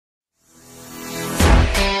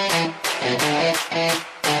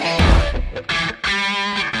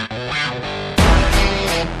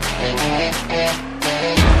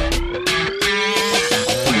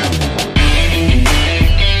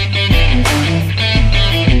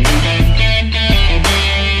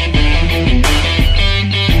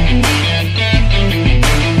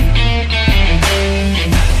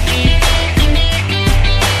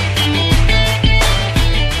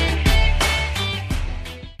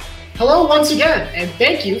Hello once again, and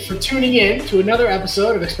thank you for tuning in to another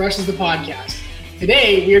episode of Expressions the Podcast.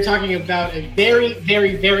 Today, we are talking about a very,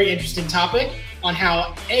 very, very interesting topic on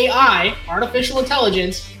how AI, artificial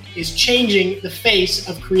intelligence, is changing the face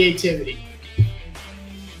of creativity.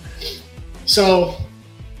 So,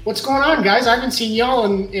 what's going on, guys? I haven't seen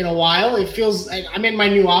y'all in a while. It feels like I'm in my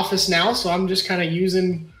new office now, so I'm just kind of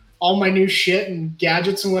using all my new shit and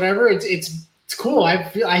gadgets and whatever. It's cool.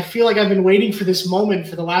 I feel like I've been waiting for this moment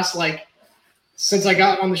for the last since I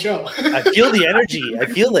got on the show. I feel the energy. I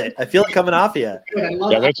feel it coming off you. I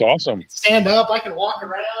love Yeah, it. that's awesome. Stand up. I can walk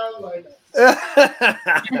around.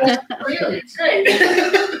 It's great.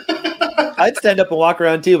 I'd stand up and walk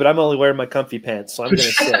around too, but I'm only wearing my comfy pants, so I'm going to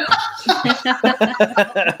sit.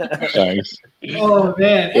 Nice. Oh,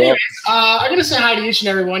 man. Anyways, I'm going to say hi to each and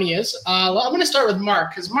every one of you. I'm going to start with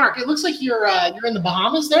Mark, because Mark, it looks like you're in the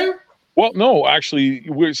Bahamas there. Well, no, actually,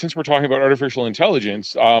 since we're talking about artificial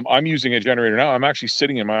intelligence, I'm using a generator now. I'm actually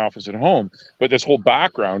sitting in my office at home, but this whole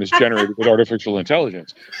background is generated with artificial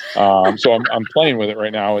intelligence. So I'm playing with it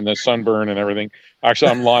right now, and the sunburn and everything.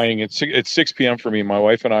 Actually, I'm lying. It's 6 p.m. for me. My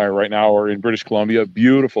wife and I right now are in British Columbia,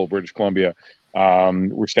 beautiful British Columbia.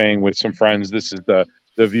 We're staying with some friends. This is the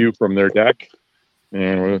view from their deck,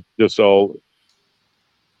 and we're just all.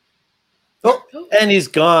 Oh, and he's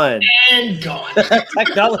gone. And gone.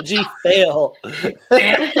 Technology fail.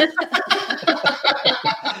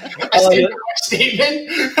 Statement.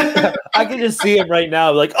 I can just see him right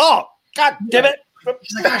now, like, oh, God damn it.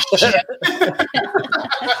 He's like, oh, shit.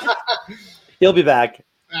 He'll be back.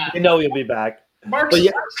 You know he'll be back. Mark's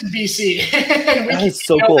in BC. He's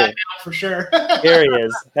so cool. That now for sure. Here he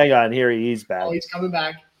is. Hang on. He's back. Oh, he's coming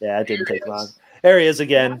back. Yeah, it didn't take long. There he is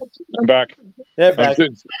again. I'm back. Yeah, back.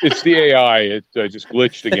 It's the AI. It just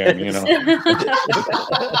glitched again,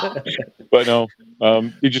 But no.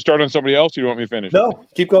 Did you start on somebody else? Or do you want me to finish? No,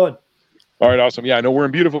 keep going. All right, awesome. Yeah, no, we're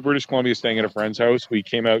in beautiful British Columbia, staying at a friend's house. We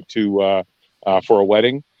came out to for a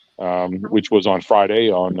wedding, which was on Friday,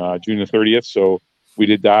 on June the 30th. So we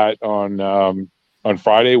did that on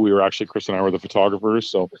Friday. We were actually, Chris and I were the photographers.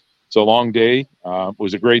 So it's a long day. It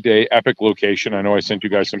was a great day, epic location. I know I sent you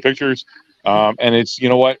guys some pictures. And it's, you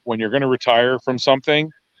know what, when you're going to retire from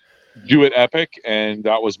something, do it epic. And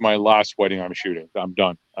that was my last wedding I'm shooting. I'm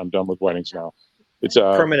done with weddings now. It's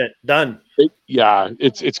permanent, done.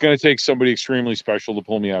 It's going to take somebody extremely special to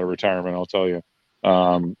pull me out of retirement, I'll tell you.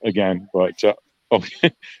 Again, but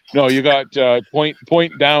no, you got point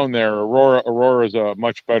down there. Aurora's a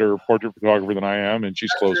much better portrait photographer than I am, and she's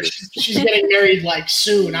closer. She's getting married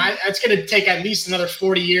soon. It's going to take at least another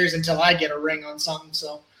 40 years until I get a ring on something.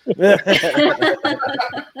 So. But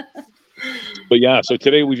yeah, so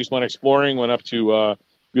today we just went exploring, went up to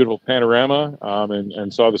beautiful Panorama,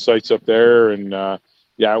 and saw the sights up there, and it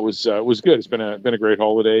was good. It's been a great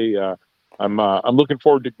holiday. I'm looking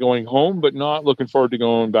forward to going home, but not looking forward to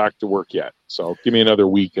going back to work yet. So give me another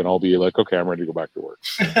week, and I'll be like, okay, I'm ready to go back to work.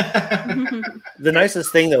 The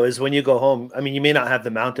nicest thing though is when you go home. I mean, you may not have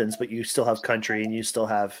the mountains, but you still have country, and you still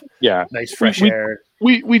have nice fresh air.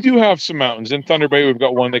 We do have some mountains in Thunder Bay. We've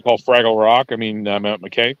got one they call Fraggle Rock. Mount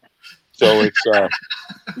McKay. So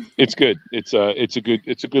it's good. It's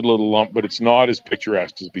a good little lump, but it's not as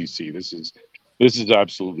picturesque as BC. This is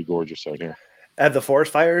absolutely gorgeous out here. Have the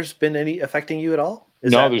forest fires been affecting you at all?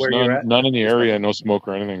 No, there's none in the area. No smoke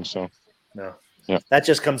or anything. So no. Yeah, that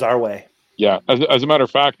just comes our way. Yeah. As a matter of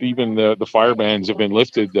fact, even the fire bans have been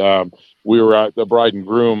lifted. We were at the bride and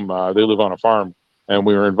groom. They live on a farm, and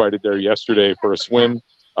we were invited there yesterday for a swim.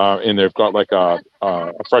 And they've got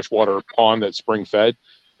a freshwater pond that's spring fed.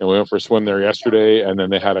 And we went for a swim there yesterday, and then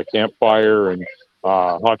they had a campfire and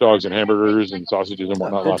hot dogs and hamburgers and sausages and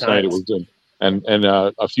whatnot last night. It was good, and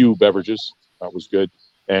a few beverages. That was good,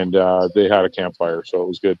 and they had a campfire, so it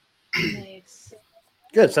was good. Nice.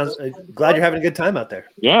 Good. Sounds. Glad you're having a good time out there.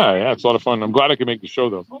 Yeah, it's a lot of fun. I'm glad I could make the show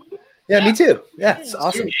though. Yeah, me too. Yeah, it's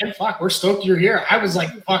awesome. Dude, man, fuck, we're stoked you're here. I was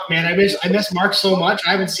like, fuck, man, I miss Mark so much.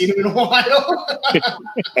 I haven't seen him in a while.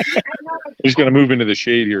 He's gonna move into the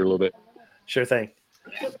shade here a little bit. Sure thing.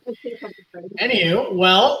 Anywho,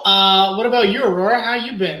 well, what about you, Aurora? How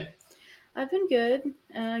you been? I've been good.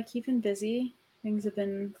 Keeping busy. Things have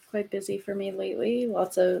been quite busy for me lately.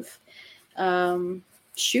 Lots of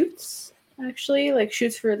shoots, actually, like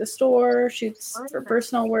shoots for the store, shoots for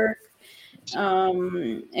personal work,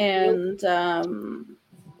 and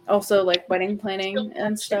also like wedding planning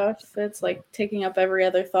and stuff. It's like taking up every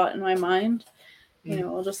other thought in my mind. You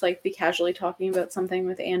know, I'll just like be casually talking about something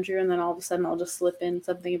with Andrew, and then all of a sudden I'll just slip in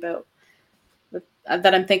something about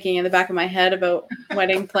that I'm thinking in the back of my head about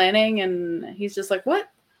wedding planning, and he's just like, "What?"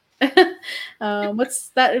 What's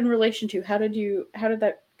that in relation to? How did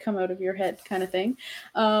that come out of your head, kind of thing?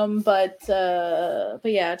 But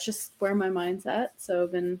yeah, it's just where my mind's at. So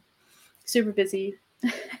I've been super busy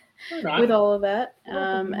with all of that.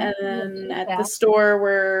 And then at the store,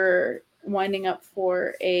 we're winding up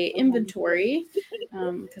for a inventory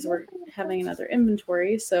because we're having another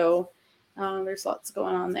inventory. So there's lots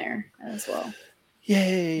going on there as well.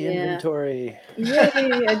 Yay, inventory.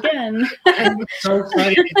 Yay, again. I'm so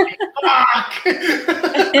excited.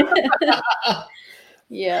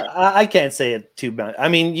 Yeah. I can't say it too much. I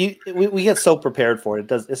mean, we get so prepared for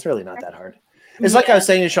it. It's really not that hard. It's like I was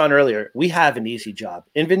saying to Sean earlier, we have an easy job.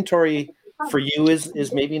 Inventory for you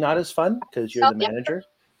is maybe not as fun because you're the manager,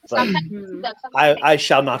 but I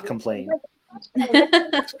shall not complain.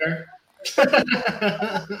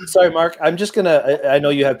 Sorry, Mark. I'm just gonna. I know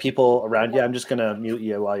you have people around you. I'm just gonna mute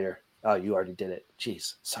you while you're. Oh, you already did it.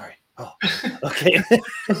 Jeez, sorry. Oh, okay.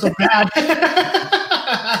 So bad.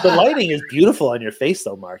 The lighting is beautiful on your face,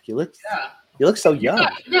 though, Mark. You look so young.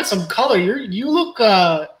 You got some color. You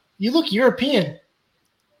look European.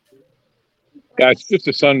 Yeah, it's just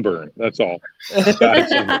a sunburn. That's all.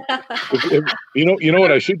 You know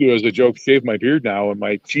what I should do as a joke? Shave my beard now, and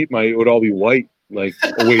my teeth would all be white. Like,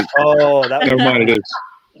 oh wait, never mind. It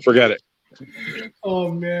is. Forget it.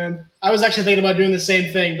 Oh man, I was actually thinking about doing the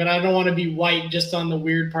same thing, but I don't want to be white just on the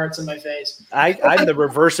weird parts of my face. I'm the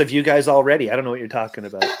reverse of you guys already. I don't know what you're talking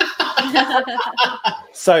about.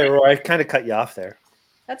 Sorry, Roy. I kind of cut you off there.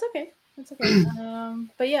 That's okay.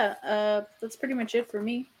 But yeah, that's pretty much it for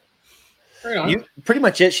me. Right on. Pretty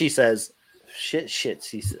much it. She says, shit.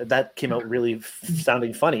 That came out really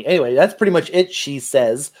sounding funny. Anyway, that's pretty much it. She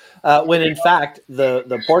says, when in fact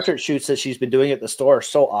the portrait shoots that she's been doing at the store are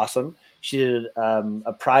so awesome. She did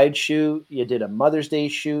a Pride shoot. You did a Mother's Day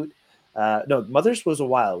shoot. No, Mother's was a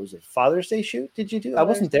while. Was it Father's Day shoot? Did you do? I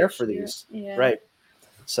wasn't there for these. Yeah. Right.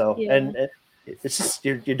 So and it's just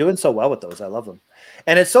you're doing so well with those. I love them,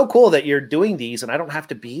 and it's so cool that you're doing these, and I don't have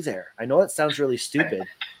to be there. I know it sounds really stupid,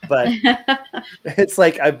 but it's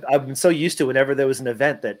like I'm so used to whenever there was an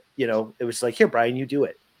event that it was like, here, Brian, you do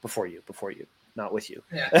it before you, not with you.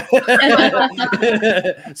 Yeah.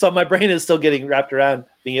 So my brain is still getting wrapped around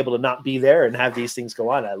being able to not be there and have these things go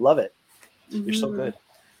on. I love it. Mm-hmm. You're so good.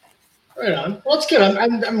 Right on. Well, it's good.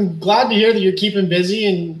 I'm glad to hear that you're keeping busy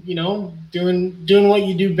and doing what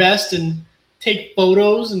you do best and take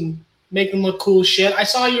photos and make them look cool shit. I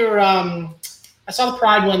saw the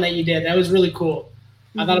Pride one that you did. That was really cool.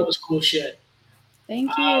 Mm-hmm. I thought it was cool shit.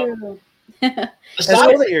 Thank you. It's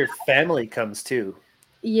cool that your family comes too.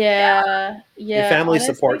 Yeah. Your family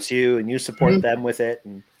supports you and you support them with it,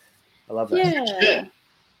 and I love that. Yeah.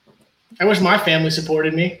 I wish my family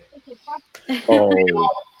supported me. Oh,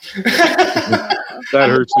 that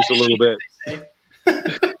hurts just a little bit.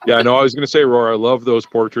 Yeah, no, I was going to say, Roar, I love those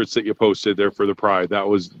portraits that you posted there for the Pride.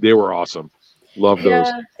 They were awesome. Love those.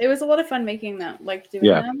 Yeah, it was a lot of fun making them, doing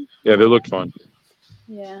them. Yeah, they looked fun.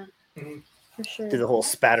 Yeah, for sure. Did the whole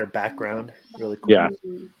spatter background, really cool. Yeah.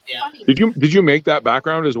 Did you make that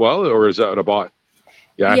background as well, or is that a bot?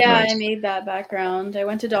 Yeah, nice. I made that background. I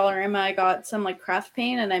went to Dollarama. I got some craft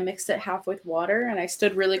paint and I mixed it half with water, and I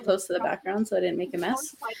stood really close to the background so I didn't make a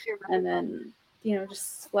mess. And then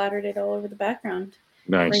just splattered it all over the background.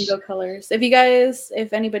 Nice. Rainbow colors.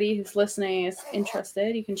 If anybody who's listening is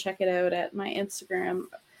interested, you can check it out at my Instagram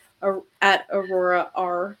at Aurora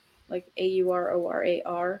R, like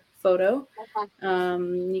AURORAR photo.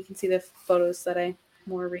 You can see the photos that I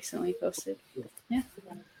more recently posted. Yeah.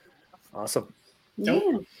 Awesome. Yeah.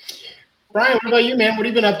 Brian, what about you, man? What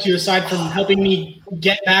have you been up to aside from helping me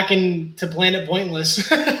get back into Planet Pointless?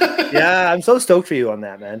 Yeah, I'm so stoked for you on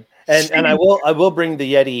that, man. And I will bring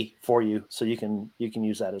the Yeti for you so you can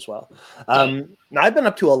use that as well. Now I've been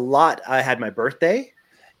up to a lot. I had my birthday,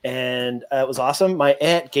 and it was awesome. My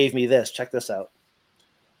aunt gave me this. Check this out.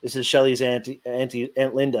 This is Shelly's Aunt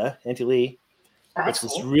Linda, Auntie Lee. It's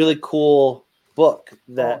this really cool book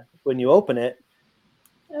that when you open it,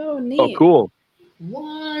 oh neat. Oh, cool.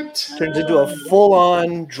 What? Turns into a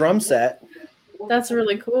full-on drum set. That's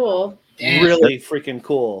really cool. Damn. Really freaking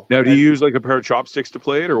cool. Now, do you use a pair of chopsticks to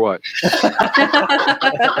play it, or what?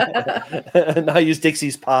 Now I use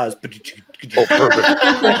Dixie's paws. Oh, perfect.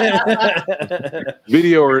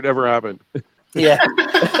 Video or it never happened. Yeah.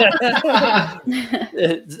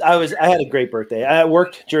 I had a great birthday. I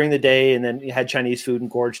worked during the day and then had Chinese food and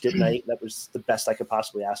gorged at night. That was the best I could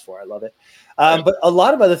possibly ask for. I love it. But a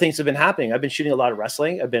lot of other things have been happening. I've been shooting a lot of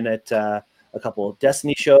wrestling. I've been at a couple of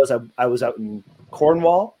Destiny shows. I was out in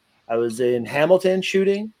Cornwall. I was in Hamilton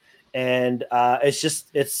shooting, and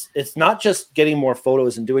it's not just getting more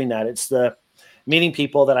photos and doing that. meeting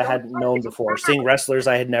people that I hadn't known before, seeing wrestlers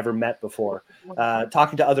I had never met before,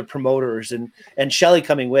 talking to other promoters, and Shelly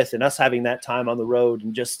coming with, and us having that time on the road,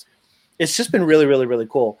 and it's just been really, really, really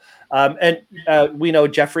cool. And we know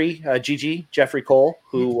Jeffrey Cole,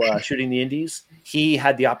 who shooting the indies. He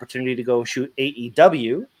had the opportunity to go shoot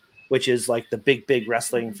AEW, which is like the big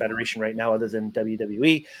wrestling federation right now, other than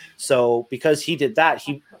WWE. So because he did that,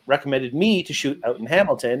 he recommended me to shoot out in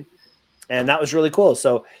Hamilton, and that was really cool.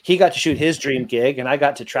 So he got to shoot his dream gig, and I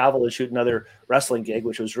got to travel and shoot another wrestling gig,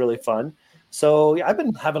 which was really fun. So yeah, I've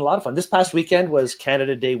been having a lot of fun. This past weekend was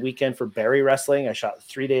Canada Day weekend for Barrie Wrestling. I shot a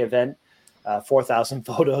 3-day event, 4,000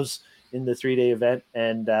 photos in the 3-day event.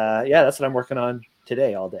 And yeah, that's what I'm working on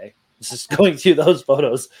today all day. This is going through those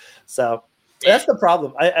photos. So that's the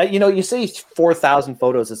problem. I you say 4,000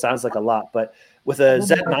 photos, it sounds like a lot, but with a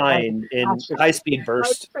Z9 in high-speed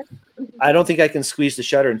burst, I don't think I can squeeze the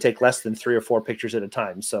shutter and take less than 3 or 4 pictures at a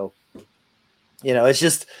time. So,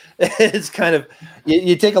 it's kind of,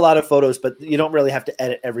 you take a lot of photos, but you don't really have to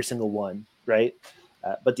edit every single one, right?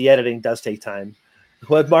 But the editing does take time.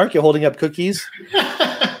 What, Mark? You're holding up cookies?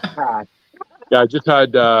 Yeah, I just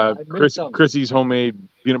had Chrissy's homemade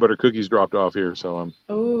peanut butter cookies dropped off here, so I'm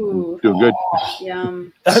doing good.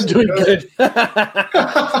 Yum. I'm doing good.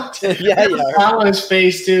 Yeah. On his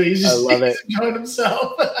face too. He's just enjoying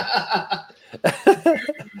himself.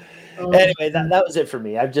 Anyway, that was it for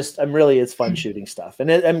me. It's fun shooting stuff,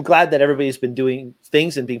 and I'm glad that everybody's been doing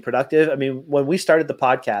things and being productive. I mean, when we started the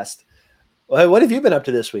podcast, what have you been up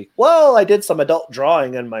to this week? Well, I did some adult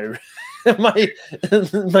drawing on my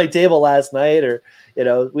my table last night, or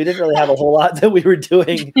we didn't really have a whole lot that we were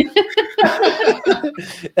doing.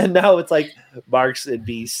 And now it's like Mark's in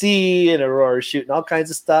BC and Aurora shooting all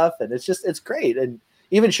kinds of stuff, and it's great. And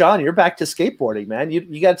even Sean, you're back to skateboarding, man.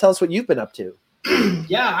 You got to tell us what you've been up to.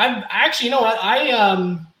 Yeah, I'm actually,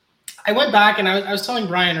 I went back, and I was telling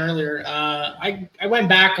Brian earlier, I went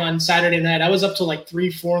back on Saturday night. I was up till like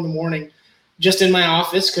 3-4 in the morning, just in my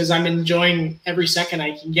office, because I'm enjoying every second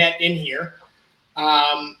I can get in here.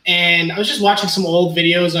 And I was just watching some old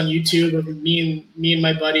videos on YouTube of me and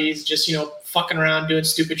my buddies just, fucking around doing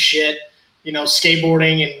stupid shit,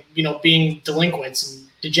 skateboarding and, being delinquents and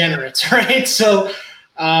degenerates, right? So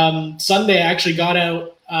Sunday I actually got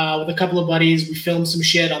out with a couple of buddies. We filmed some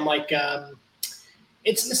shit on like,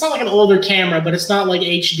 it's not like an older camera, but it's not like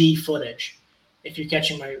HD footage, if you're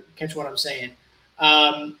catch what I'm saying.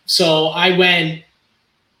 So I went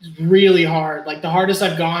really hard, like the hardest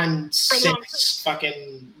I've gone since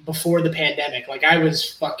fucking before the pandemic. Like I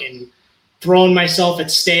was fucking throwing myself at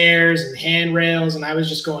stairs and handrails, and I was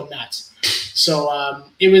just going nuts. So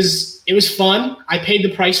it was fun. I paid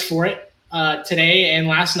the price for it today and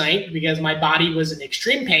last night because my body was in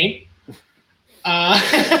extreme pain.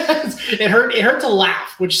 It hurt to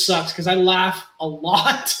laugh, which sucks because I laugh a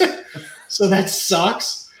lot. So that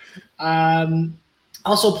sucks.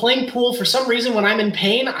 Also, playing pool, for some reason, when I'm in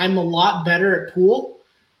pain, I'm a lot better at pool,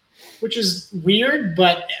 which is weird,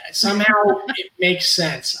 but somehow it makes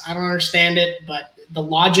sense. I don't understand it, but the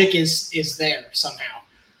logic is there somehow.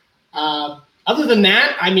 Other than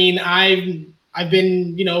that, I mean, I've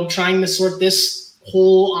been, trying to sort this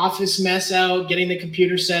whole office mess out, getting the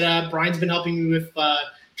computer set up. Brian's been helping me with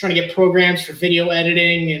trying to get programs for video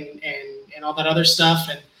editing and all that other stuff,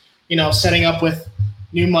 and, setting up with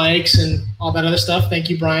new mics and all that other stuff. Thank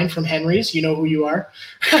you, Brian from Henry's. You know who you are.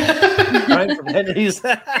 Brian from Henry's.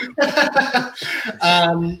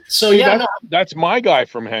 So yeah, that's my guy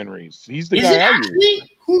from Henry's. He's the guy I use.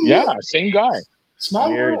 Yeah, same guy.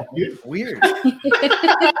 Small Weird. world, dude. Weird.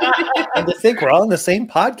 And to think we're all in the same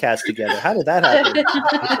podcast together. How did that happen?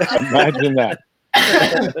 Imagine that.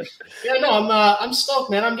 Yeah, no, I'm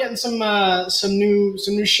stoked, man. I'm getting some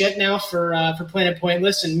new shit now for Planet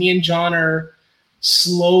Pointless, and me and John are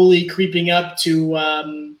slowly creeping up to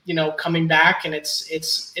coming back, and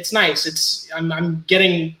it's nice. I'm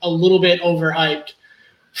getting a little bit overhyped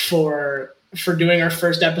for doing our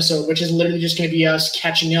first episode, which is literally just going to be us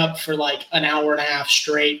catching up for like an hour and a half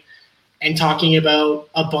straight and talking about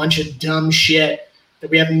a bunch of dumb shit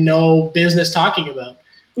that we have no business talking about.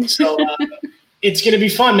 So it's going to be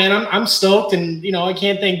fun, man. I'm stoked, and I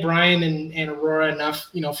can't thank Brian and Aurora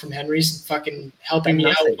enough, from Henry's fucking helping me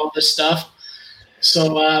out with all this stuff.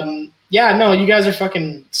 So, you guys are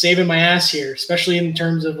fucking saving my ass here, especially in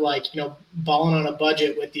terms of balling on a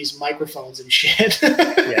budget with these microphones and shit.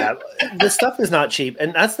 Yeah, this stuff is not cheap.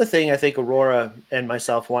 And that's the thing I think Aurora and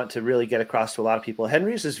myself want to really get across to a lot of people.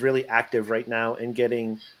 Henry's is really active right now in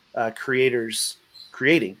getting creators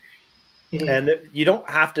creating. Mm-hmm. And you don't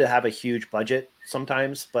have to have a huge budget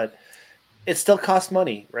sometimes, but it still costs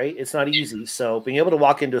money, right? It's not easy. So being able to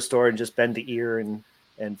walk into a store and just bend the ear and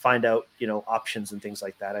find out, options and things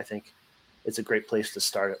like that, I think it's a great place to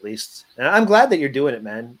start at least. And I'm glad that you're doing it,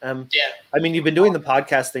 man. I mean, you've been doing the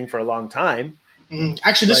podcast thing for a long time.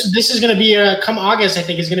 Actually, this is going to be come August, I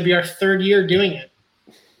think, is going to be our 3rd year doing it.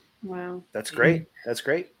 Wow. That's great. That's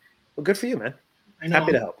great. Well, good for you, man. I know.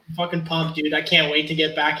 Happy to help. I'm fucking pumped, dude. I can't wait to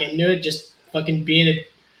get back into it. Just fucking being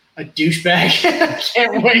a douchebag. I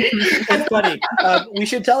can't wait. It's funny. We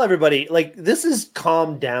should tell everybody, like, this is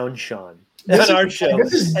calm down, Sean. This on our show.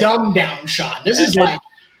 This is dumb down, Sean. This is like,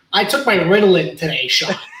 I took my Ritalin today, Sean.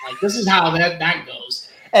 Like, this is how that goes.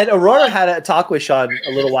 And Aurora had a talk with Sean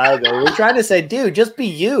a little while ago. We were trying to say, dude, just be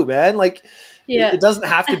you, man. Like, it doesn't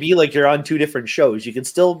have to be like you're on 2 different shows. You can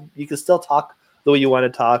still talk the way you want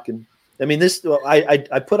to talk. And I mean,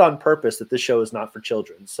 I put on purpose that this show is not for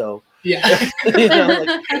children. So yeah, you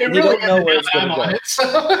don't know where it's going to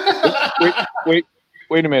go.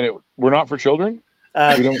 Wait a minute. We're not for children?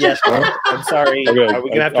 Yes, I'm sorry. Okay, are we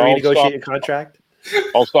going to have to renegotiate a contract?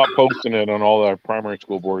 I'll stop posting it on all our primary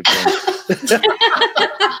school boards.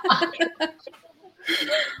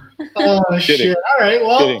 Oh, shit. All right.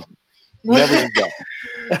 Well, Kidding. Never did that.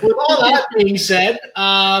 With all that being said,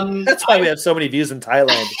 that's why we have so many views in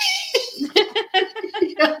Thailand.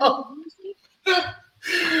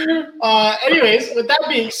 Anyways, with that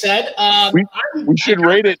being said, we should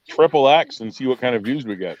rate it XXX and see what kind of views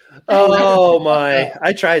we get. Oh my!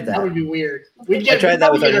 I tried that. That would be weird. I tried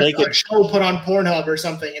that with a naked show put on Pornhub or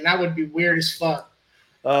something, and that would be weird as fuck.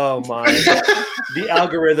 Oh my! The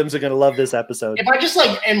algorithms are gonna love this episode. If I just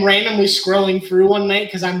am randomly scrolling through one night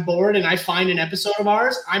because I'm bored and I find an episode of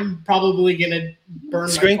ours, I'm probably gonna burn.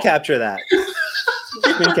 Screen capture that.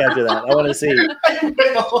 Screen capture that. I want to see.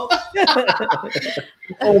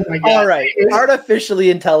 Oh my god! All right,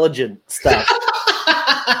 artificially intelligent stuff.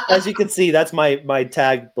 As you can see, that's my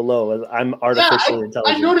tag below. I'm artificially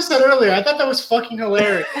intelligent. I noticed that earlier. I thought that was fucking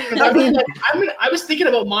hilarious. I was thinking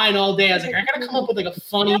about mine all day. I was like, I gotta come up with a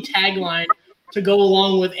funny tagline to go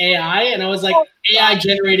along with AI, and I was like, AI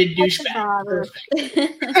generated douchebag.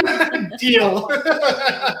 Perfect. Deal.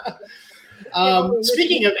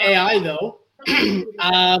 Speaking of AI, though.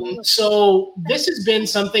 So this has been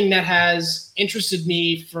something that has interested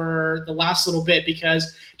me for the last little bit because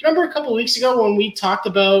do you remember a couple of weeks ago when we talked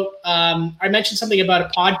about I mentioned something about a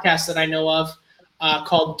podcast that I know of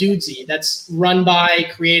called Dudesy that's run by,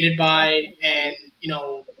 created by, and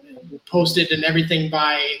posted and everything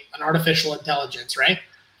by an artificial intelligence, right?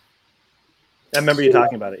 I remember you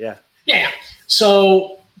talking about it, yeah. Yeah.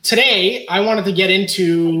 So today, I wanted to get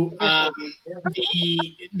into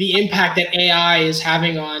the impact that AI is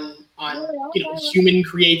having on human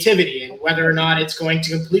creativity and whether or not it's going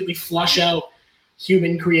to completely flush out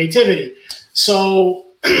human creativity. So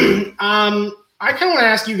I kind of want to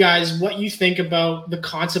ask you guys what you think about the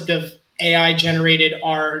concept of AI-generated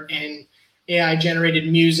art and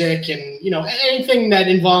AI-generated music and anything that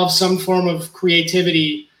involves some form of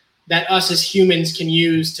creativity that us as humans can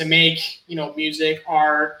use to make, music,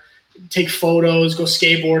 art, take photos, go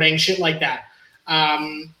skateboarding, shit like that.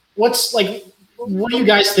 What do you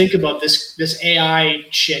guys think about this AI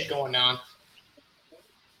shit going on?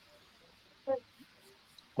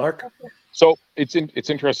 Mark? So it's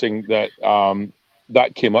interesting that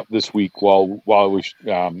that came up this week while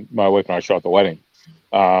my wife and I shot the wedding.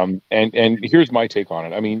 And here's my take on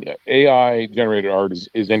it. I mean, AI generated art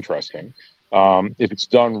is interesting. If it's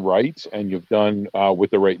done right and you've done with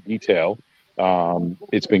the right detail,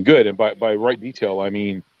 it's been good. And by right detail, I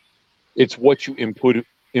mean, it's what you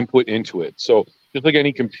input into it. So just like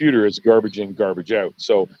any computer, it's garbage in, garbage out.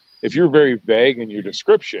 So if you're very vague in your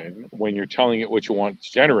description, when you're telling it what you want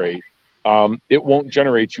to generate, it won't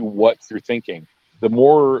generate you what you're thinking.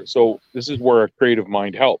 So this is where a creative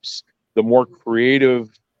mind helps. The more creative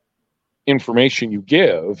information you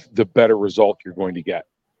give, the better result you're going to get.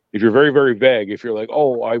 If you're very, very vague, if you're like,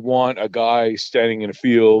 oh, I want a guy standing in a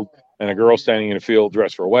field and a girl standing in a field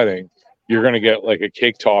dressed for a wedding, you're going to get like a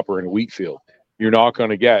cake topper in a wheat field. You're not going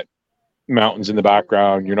to get mountains in the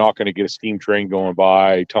background. You're not going to get a steam train going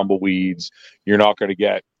by, tumbleweeds. You're not going to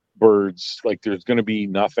get birds. Like there's going to be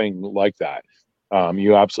nothing like that.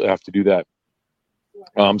 You absolutely have to do that.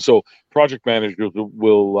 So project managers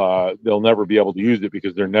will they'll never be able to use it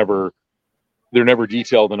because they're never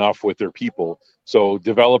detailed enough with their people. So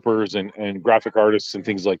developers and graphic artists and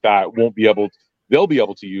things like that they'll be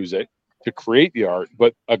able to use it to create the art,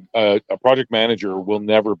 but a project manager will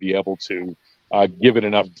never be able to give it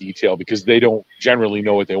enough detail because they don't generally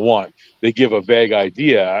know what they want. They give a vague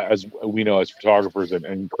idea, as we know as photographers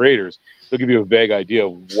and creators. They'll give you a vague idea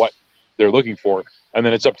of what they're looking for, and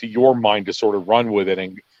then it's up to your mind to sort of run with it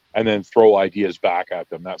and then throw ideas back at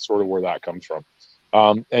them. That's sort of where that comes from.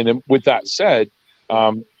 And then with that said,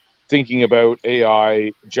 thinking about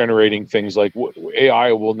AI generating things like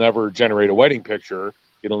AI will never generate a wedding picture.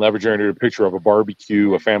 It'll never generate a picture of a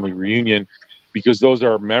barbecue, a family reunion, because those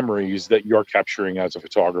are memories that you're capturing as a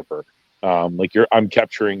photographer. I'm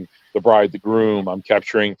capturing the bride, the groom. I'm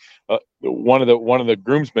capturing one of the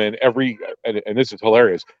groomsmen. And this is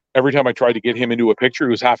hilarious. Every time I tried to get him into a picture,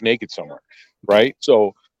 he was half naked somewhere, right?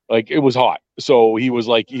 So like it was hot. So it was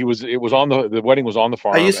on the wedding was on the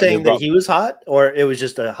farm. Are you saying that he was hot, or it was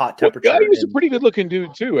just a hot temperature? Well, yeah, he was a pretty good looking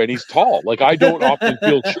dude too, and he's tall. Like I don't often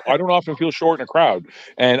feel short in a crowd,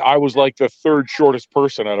 and I was like the third shortest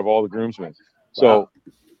person out of all the groomsmen. So,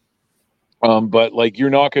 but like you're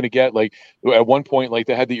not going to get like at one point like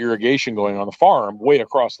they had the irrigation going on the farm way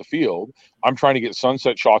across the field. I'm trying to get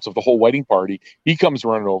sunset shots of the whole wedding party. He comes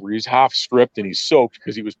running over. He's half stripped and he's soaked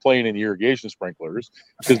because he was playing in the irrigation sprinklers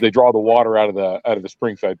because they draw the water out of the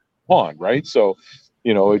spring fed pond, right? So,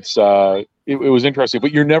 it's it was interesting,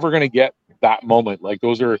 but you're never going to get that moment. Like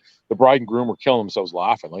the bride and groom were killing themselves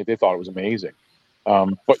laughing. Like they thought it was amazing.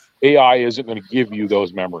 But AI isn't going to give you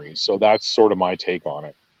those memories. So that's sort of my take on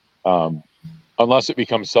it. Unless it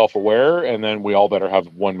becomes self-aware, and then we all better have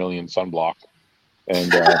 1 million sunblock.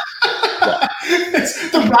 And it's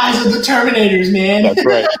the rise of the Terminators, man. That's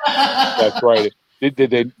right. That's right.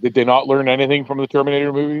 Did they not learn anything from the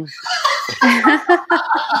Terminator movies?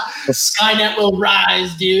 Skynet will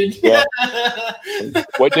rise, dude. Yeah.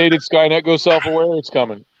 What day did Skynet go self-aware? It's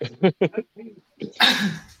coming.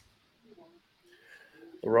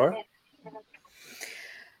 Aurora?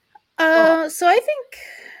 So I think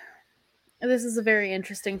this is a very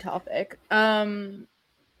interesting topic. I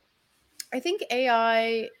think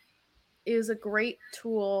AI is a great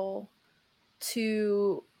tool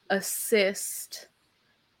to assist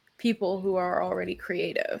people who are already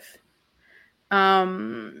creative.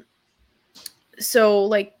 So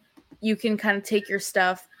like you can kind of take your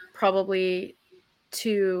stuff probably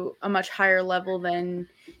to a much higher level than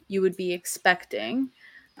you would be expecting,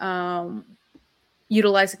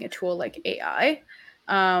 utilizing a tool like AI.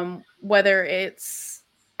 Whether it's,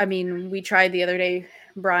 we tried the other day,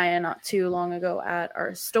 Brian, not too long ago at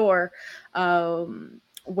our store,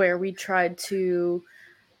 where we tried to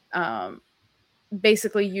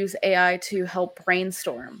basically use AI to help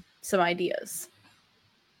brainstorm some ideas.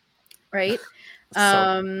 Right?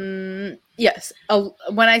 Yes.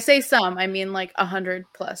 When I say some, I mean like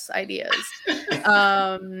 100+ ideas.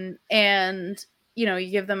 And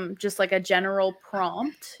you give them just like a general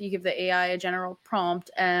prompt. You give the AI a general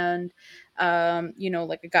prompt and,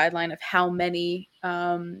 like a guideline of how many,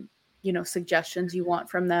 suggestions you want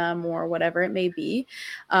from them or whatever it may be.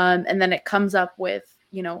 And then it comes up with,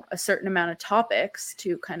 a certain amount of topics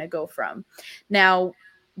to kind of go from. Now,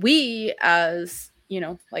 we as,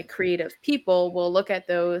 like creative people will look at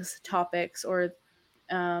those topics or,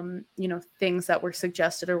 things that were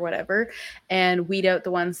suggested or whatever, and weed out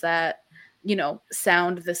the ones that,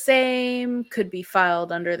 sound the same, could be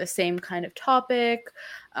filed under the same kind of topic,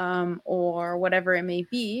 or whatever it may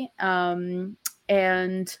be. And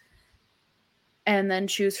then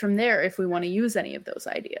choose from there if we want to use any of those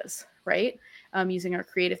ideas, right? Using our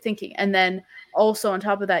creative thinking. And then also on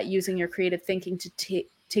top of that, using your creative thinking to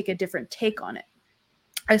take a different take on it.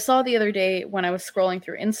 I saw the other day when I was scrolling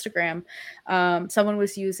through Instagram, someone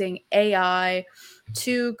was using AI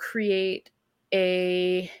to create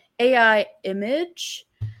a AI image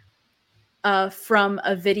from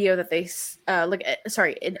a video that they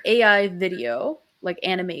an AI video, like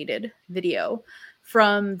animated video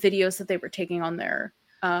from videos that they were taking on their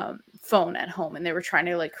phone at home, and they were trying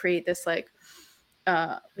to like create this like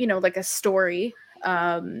like a story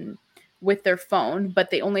with their phone,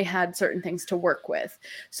 but they only had certain things to work with.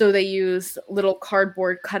 So they used little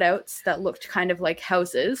cardboard cutouts that looked kind of like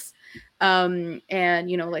houses, and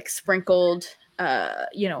like sprinkled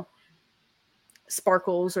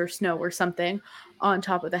sparkles or snow or something on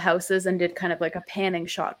top of the houses, and did kind of like a panning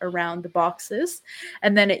shot around the boxes.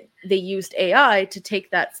 And then they used AI to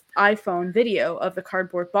take that iPhone video of the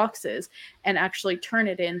cardboard boxes and actually turn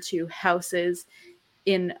it into houses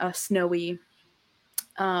in a snowy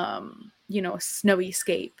snowy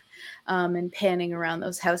scape, and panning around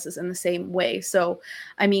those houses in the same way. So,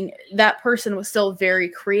 that person was still very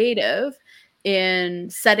creative in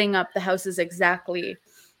setting up the houses exactly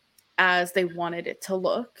as they wanted it to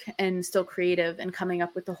look, and still creative and coming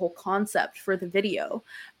up with the whole concept for the video,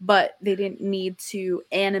 but they didn't need to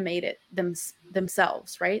animate it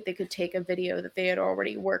themselves, right? They could take a video that they had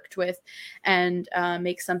already worked with and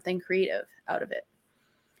make something creative out of it.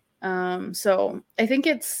 So I think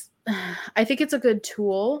it's a good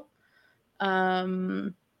tool.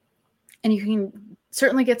 And you can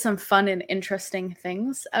certainly get some fun and interesting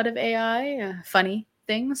things out of AI, funny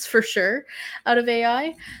things for sure out of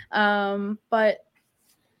AI. But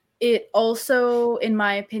it also, in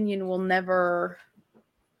my opinion, will never,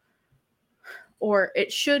 or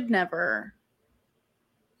it should never,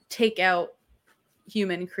 take out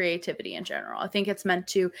human creativity in general. I think it's meant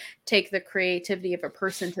to take the creativity of a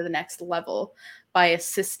person to the next level by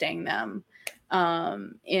assisting them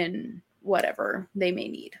in whatever they may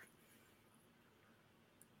need.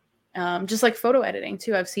 Just like photo editing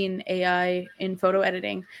too. I've seen AI in photo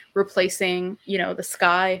editing replacing, the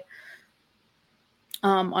sky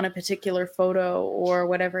on a particular photo or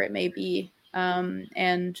whatever it may be,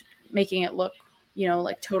 and making it look,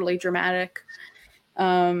 like totally dramatic,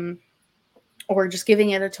 or just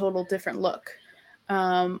giving it a total different look.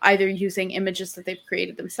 Either using images that they've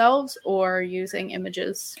created themselves or using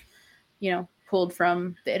images, pulled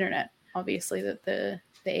from the internet, obviously, that the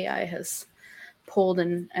AI has pulled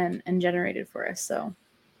and generated for us. So,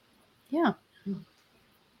 yeah.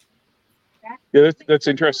 Yeah, that's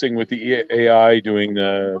interesting with the AI doing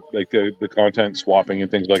the content swapping and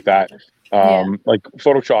things like that. Like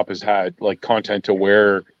Photoshop has had like content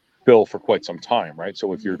aware fill for quite some time, right?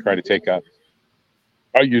 So if you're trying to take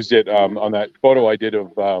I used it on that photo I did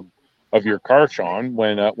of your car, Sean,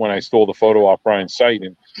 when I stole the photo off Brian's site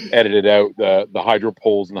and edited out the hydro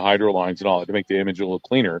poles and the hydro lines and all that to make the image a little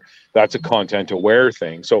cleaner. That's a content aware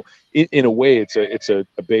thing. So in a way, it's a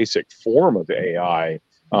basic form of AI.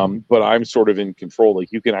 But I'm sort of in control.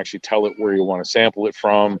 Like you can actually tell it where you want to sample it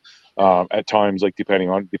from at times, like depending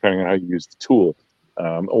on how you use the tool,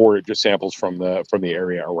 or it just samples from the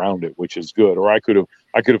area around it, which is good. Or I could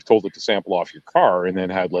have told it to sample off your car and then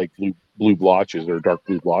had like blue blotches or dark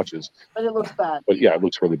blue blotches. But it looks bad. But yeah, it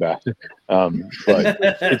looks really bad. But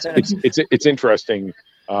it's interesting.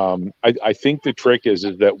 I think the trick is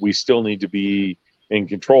that we still need to be in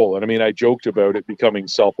control. And I mean, I joked about it becoming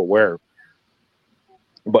self-aware.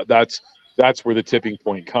 But that's where the tipping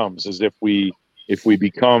point comes, is if we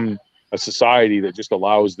become a society that just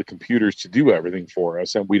allows the computers to do everything for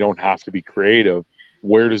us and we don't have to be creative,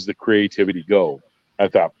 where does the creativity go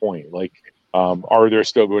at that point? Like, are there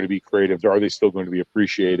still going to be creative? Are they still going to be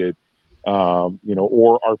appreciated?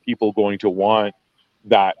 Or are people going to want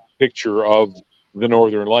that picture of the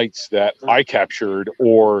Northern Lights that I captured,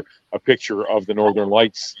 or a picture of the Northern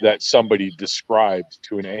Lights that somebody described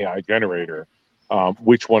to an AI generator?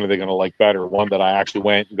 Which one are they going to like better? One that I actually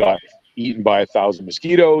went and got eaten by 1,000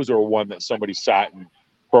 mosquitoes, or one that somebody sat and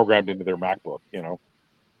programmed into their MacBook,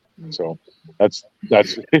 So that's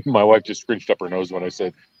my wife just scrunched up her nose when I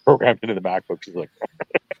said programmed into the MacBook. She's like,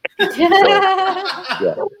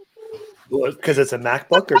 yeah. Because it's a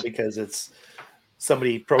MacBook, or because it's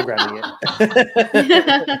somebody programming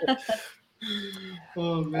it?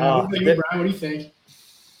 Oh man, what do you think?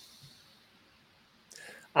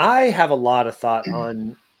 I have a lot of thought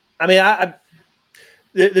on. I mean,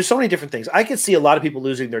 there's so many different things. I could see a lot of people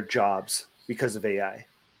losing their jobs because of AI.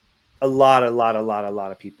 A lot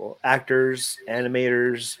of people, actors,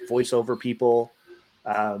 animators, voiceover people.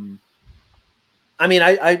 I mean,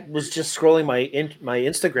 I was just scrolling my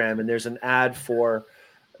Instagram, and there's an ad for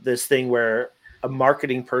this thing where a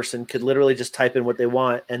marketing person could literally just type in what they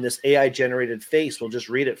want, and this AI generated face will just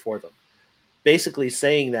read it for them, basically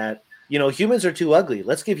saying that, humans are too ugly.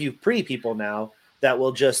 Let's give you pretty people now that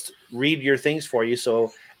will just read your things for you.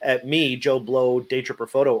 So at me, Joe Blow, Day Tripper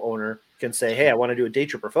photo owner, can say, hey, I want to do a Day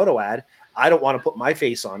Tripper photo ad. I don't want to put my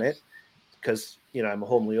face on it because, I'm a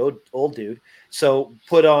homely old dude. So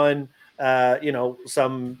put on,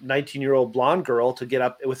 some 19-year-old blonde girl to get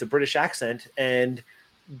up with a British accent and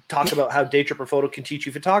talk about how Day Tripper photo can teach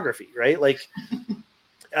you photography, right? Like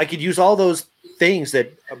I could use all those things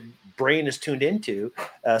that brain is tuned into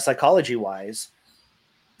psychology wise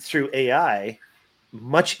through AI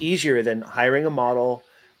much easier than hiring a model,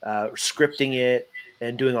 scripting it,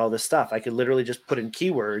 and doing all this stuff. I could literally just put in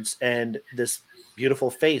keywords and this beautiful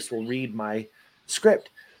face will read my script.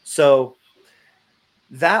 So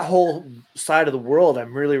that whole side of the world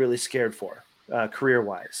I'm really, really scared for, career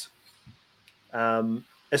wise.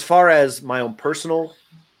 As far as my own personal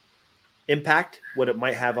impact, what it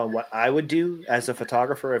might have on what I would do as a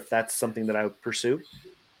photographer, if that's something that I would pursue.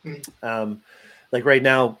 Like right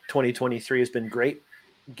now, 2023 has been great,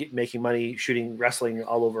 making money, shooting wrestling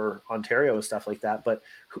all over Ontario and stuff like that. But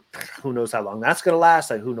who knows how long that's going to last?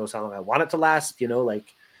 Who knows how long I want it to last?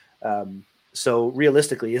 So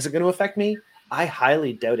realistically, is it going to affect me? I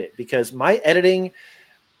highly doubt it, because my editing,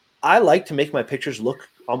 I like to make my pictures look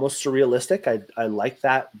almost surrealistic. I like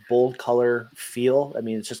that bold color feel. I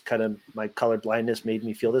mean, it's just kind of my color blindness made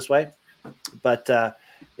me feel this way, but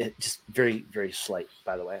it just very, very slight,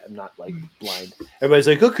 by the way. I'm not like blind. Everybody's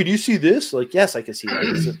like, oh, could you see this? Like, yes, I can see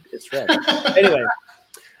that. It's red. Anyway.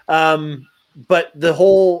 But the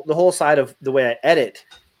whole side of the way I edit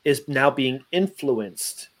is now being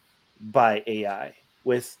influenced by AI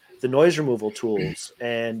with the noise removal tools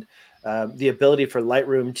and the ability for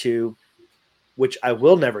Lightroom to, which I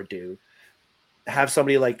will never do, have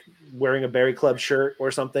somebody like wearing a Berry Club shirt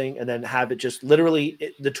or something and then have it just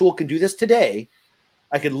literally, the tool can do this today.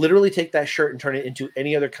 I could literally take that shirt and turn it into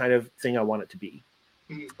any other kind of thing I want it to be.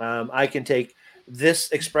 I can take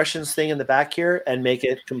this expressions thing in the back here and make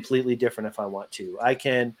it completely different if I want to. I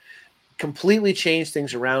can completely change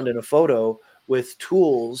things around in a photo with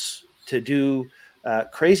tools to do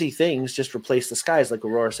crazy things. Just replace the skies, like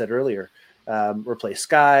Aurora said earlier. Replace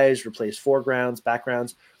skies, replace foregrounds,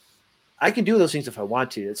 backgrounds. I can do those things if I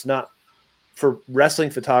want to. It's not for wrestling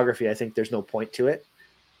photography. I think there's no point to it.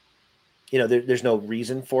 You know, there's no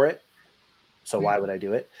reason for it. So why would I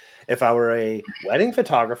do it? If I were a wedding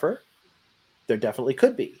photographer, there definitely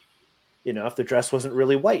could be. You know, if the dress wasn't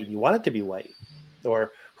really white and you want it to be white,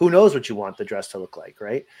 or who knows what you want the dress to look like,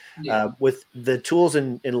 right? Yeah. With the tools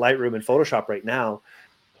in Lightroom and Photoshop right now,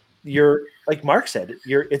 you're, like Mark said,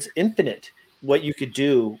 it's infinite what you could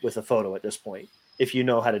do with a photo at this point if you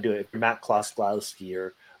know how to do it. Matt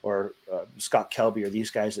Klosglowski or Scott Kelby or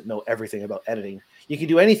these guys that know everything about editing, you can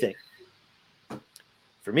do anything.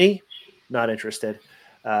 For me, not interested.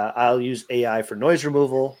 I'll use AI for noise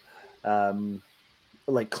removal,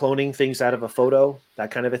 like cloning things out of a photo,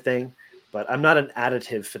 that kind of a thing. But I'm not an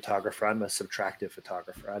additive photographer. I'm a subtractive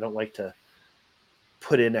photographer. I don't like to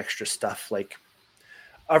put in extra stuff. Like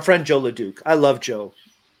our friend Joe LeDuc. I love Joe.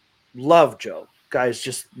 Love Joe. Guy's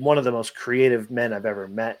just one of the most creative men I've ever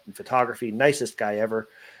met in photography. Nicest guy ever.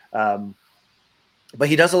 But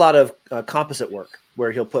he does a lot of composite work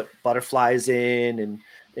where he'll put butterflies in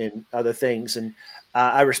and other things. And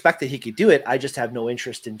I respect that he could do it. I just have no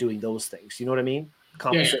interest in doing those things. You know what I mean?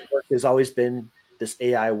 Composite work has always been this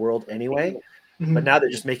AI world anyway, but now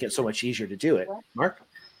they're just making it so much easier to do it. Mark?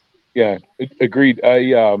 Yeah, agreed.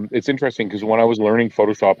 It's interesting because when I was learning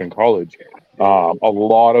Photoshop in college, a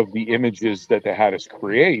lot of the images that they had us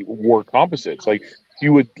create were composites. Like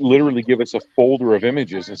you would literally give us a folder of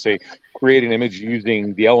images and say, create an image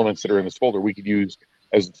using the elements that are in this folder. We could use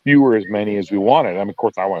as few or as many as we wanted. I mean, of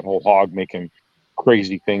course, I went whole hog making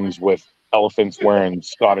crazy things with elephants wearing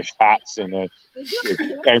Scottish hats and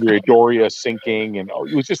Angry Doria sinking, and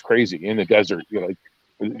it was just crazy in the desert. You know,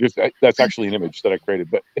 just that's actually an image that I created,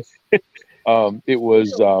 but it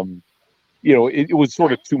was it was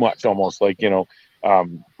sort of too much, almost like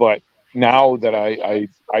but now that I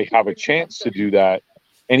have a chance to do that,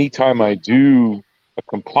 anytime I do a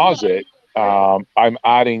composite, I'm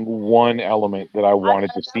adding one element that I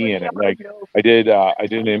wanted to see in it. Like I did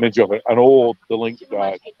an image of an old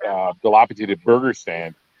dilapidated burger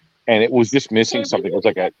stand, and it was just missing something. It was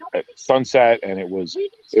like a sunset, and it was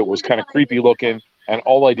kind of creepy looking. And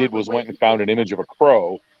all I did was went and found an image of a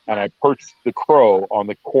crow, and I perched the crow on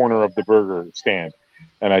the corner of the burger stand.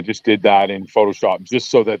 And I just did that in Photoshop just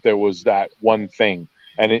so that there was that one thing.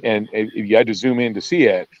 And you had to zoom in to see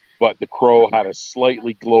it, but the crow had a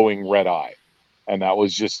slightly glowing red eye. And that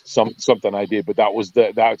was just something I did. But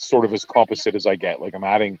that's sort of as composite as I get. Like I'm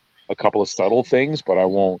adding a couple of subtle things, but I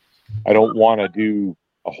don't want to do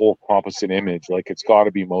a whole composite image. Like it's got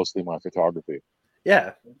to be mostly my photography.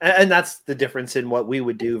 Yeah. And that's the difference in what we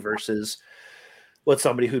would do versus what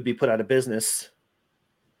somebody who'd be put out of business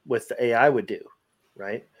with the AI would do.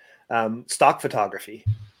 Right. Stock photography.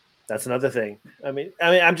 That's another thing. I mean,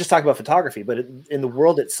 I'm just talking about photography, but in the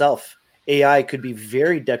world itself, AI could be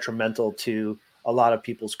very detrimental to a lot of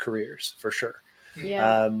people's careers for sure.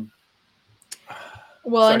 Yeah.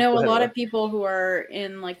 Well, I know a lot of people who are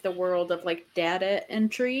in like the world of like data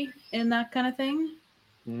entry and that kind of thing.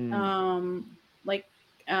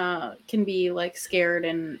 Can be like scared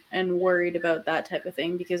and worried about that type of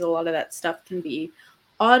thing because a lot of that stuff can be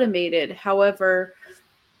automated. However,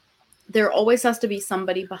 there always has to be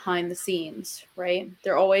somebody behind the scenes, right?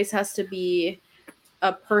 There always has to be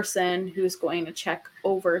a person who's going to check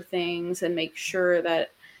over things and make sure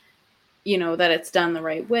that, that it's done the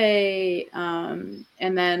right way. And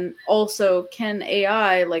then also, can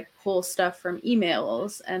AI like pull stuff from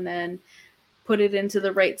emails and then put it into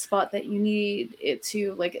the right spot that you need it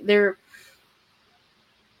to? Like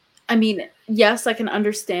yes, I can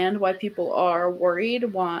understand why people are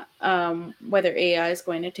worried whether AI is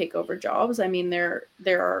going to take over jobs. I mean, there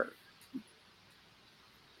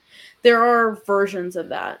there are versions of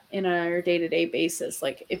that in our day-to-day basis.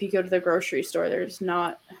 Like if you go to the grocery store, there's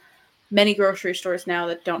not many grocery stores now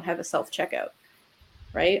that don't have a self-checkout,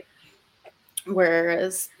 right?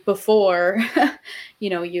 Whereas before,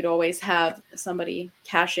 you'd always have somebody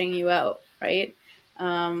cashing you out, right?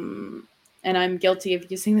 And I'm guilty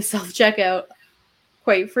of using the self-checkout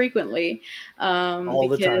quite frequently All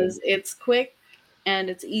the time. because it's quick and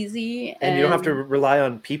it's easy. And you don't have to rely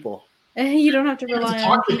on people. You don't have to You don't have rely to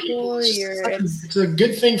on talk to people. It's a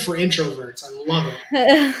good thing for introverts. I love it.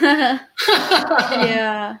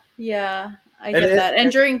 Yeah, I get that.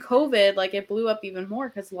 And during COVID, like it blew up even more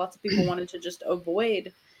because lots of people wanted to just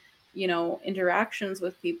avoid, interactions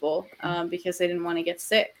with people because they didn't want to get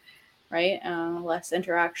sick, right? Less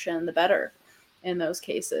interaction, the better in those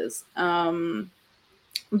cases. But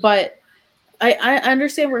I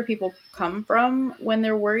understand where people come from when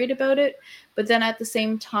they're worried about it. But then at the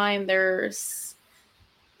same time, there's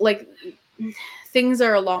like things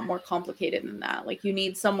are a lot more complicated than that. Like you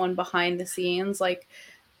need someone behind the scenes, like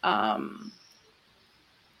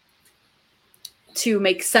to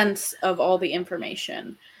make sense of all the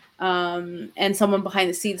information. And someone behind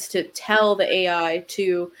the scenes to tell the AI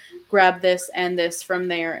to grab this and this from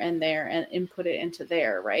there and there and input it into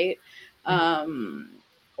there, right?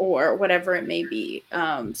 Or whatever it may be.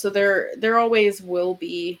 So there always will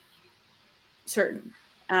be certain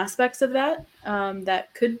aspects of that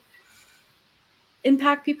that could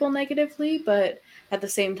impact people negatively, but at the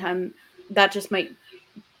same time, that just might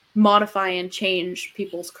modify and change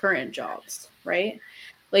people's current jobs, right?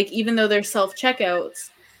 Like even though they're self-checkouts,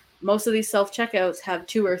 most of these self-checkouts have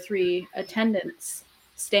 2 or 3 attendants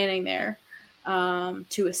standing there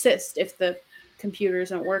to assist if the computer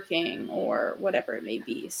isn't working or whatever it may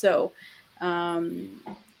be. So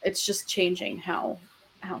it's just changing how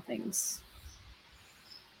things,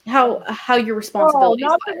 how your responsibilities.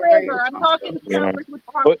 Not the river. I'm talking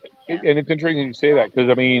But and it's interesting you say that because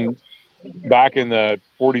I mean, back in the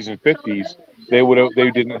 40s and 50s,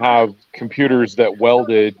 they didn't have computers that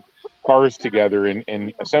welded cars together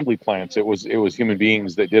in assembly plants. It was human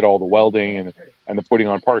beings that did all the welding and the putting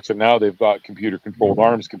on parts. And now they've got computer controlled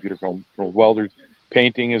arms, computer controlled welders.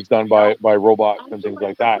 Painting is done by robots and things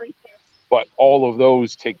like that. But all of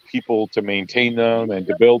those take people to maintain them and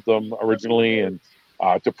to build them originally and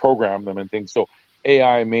to program them and things. So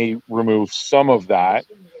AI may remove some of that.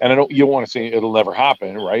 And you don't want to say it'll never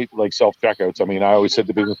happen, right? Like self-checkouts. I mean, I always said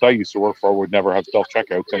the business I used to work for would never have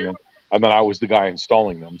self-checkouts. And then I was the guy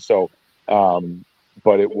installing them. So,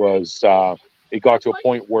 but it got to a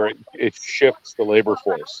point where it shifts the labor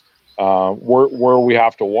force. Where we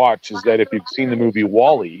have to watch is that if you've seen the movie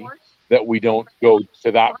WALL-E, that we don't go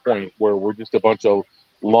to that point where we're just a bunch of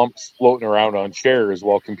lumps floating around on chairs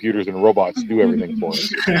while computers and robots do everything for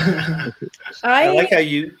us. I like how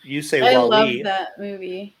you say I WALL-E. love that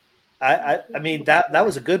movie. I mean that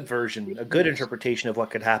was a good version, a good interpretation of what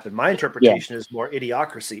could happen. My interpretation is more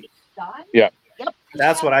idiocracy. Yeah.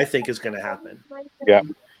 That's what I think is going to happen. Yeah.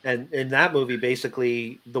 And in that movie,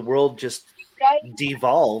 basically, the world just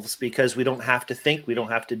devolves because we don't have to think, we don't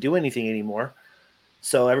have to do anything anymore.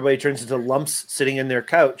 So everybody turns into lumps sitting in their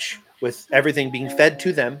couch with everything being fed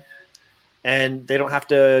to them, and they don't have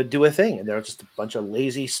to do a thing. And they're just a bunch of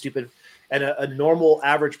lazy, stupid. And a normal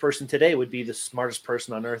average person today would be the smartest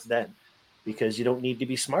person on earth then, because you don't need to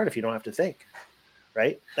be smart if you don't have to think,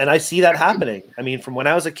 right? And I see that happening. I mean, from when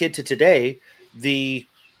I was a kid to today, dude,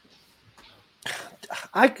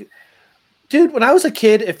 when I was a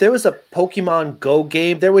kid, if there was a Pokemon Go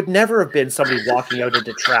game, there would never have been somebody walking out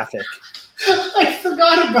into traffic. I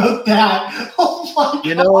forgot about that. Oh my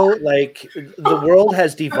God. Like the world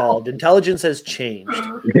has devolved. Intelligence has changed.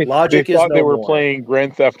 Logic they is thought no they were more. playing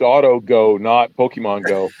Grand Theft Auto Go, not Pokemon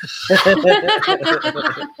Go.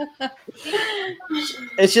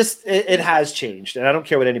 It's just, it has changed. And I don't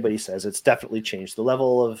care what anybody says. It's definitely changed. The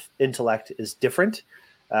level of intellect is different.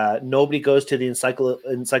 Nobody goes to the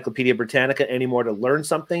Encyclopedia Britannica anymore to learn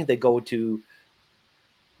something. They go to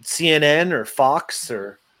CNN or Fox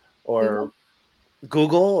or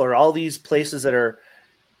Google or all these places that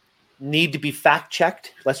need to be fact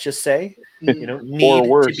checked. Let's just say,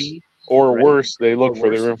 or worse, they look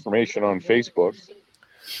for their information on Facebook,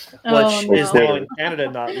 which is now in Canada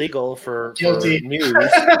not legal for news.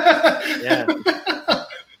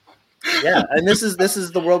 Yeah, and this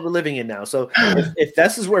is the world we're living in now. So if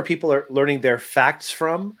this is where people are learning their facts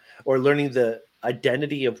from, or learning the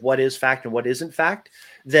identity of what is fact and what isn't fact,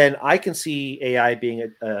 then I can see AI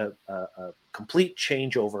being a complete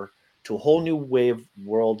changeover to a whole new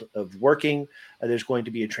world of working. There's going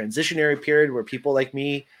to be a transitionary period where people like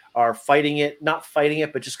me are not fighting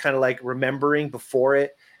it, but just kind of like remembering before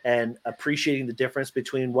it and appreciating the difference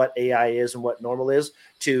between what AI is and what normal is,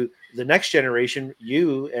 to the next generation,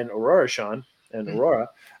 you and Aurora, Sean, and Aurora,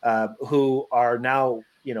 who are now,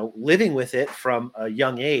 living with it from a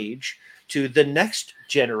young age, to the next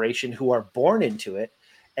generation who are born into it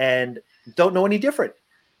and don't know any different.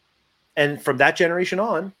 And from that generation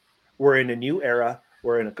on, we're in a new era.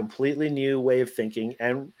 We're in a completely new way of thinking.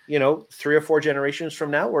 And, 3 or 4 generations from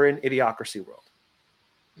now, we're in idiocracy world.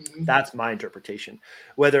 Mm-hmm. That's my interpretation.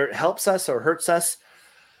 Whether it helps us or hurts us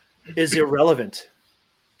is irrelevant.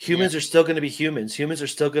 Humans are still going to be humans. Humans are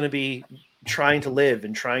still going to be trying to live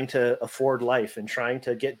and trying to afford life and trying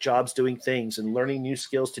to get jobs doing things and learning new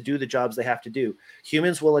skills to do the jobs they have to do.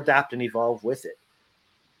 Humans will adapt and evolve with it.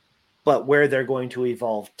 But where they're going to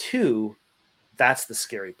evolve to, that's the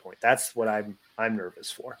scary point. That's what I'm nervous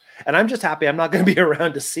for. And I'm just happy I'm not going to be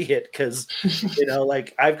around to see it because,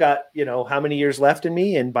 I've got, how many years left in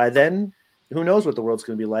me. And by then, who knows what the world's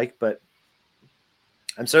going to be like. But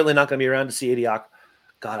I'm certainly not going to be around to see Idiocracy.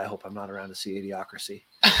 God, I hope I'm not around to see Idiocracy.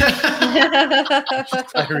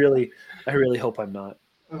 I really hope I'm not.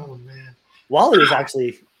 Oh, man. WALL-E was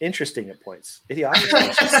actually interesting at points. Idiocracy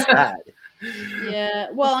was just sad. Yeah,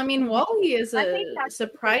 well, I mean, WALL-E is a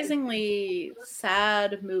surprisingly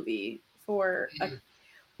sad movie for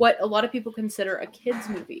what a lot of people consider a kids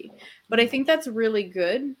movie. But I think that's really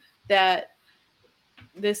good that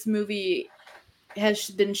this movie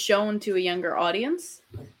has been shown to a younger audience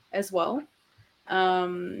as well.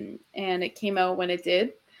 And it came out when it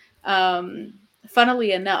did.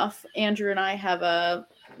 Funnily enough, Andrew and I have a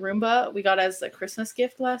Roomba we got as a Christmas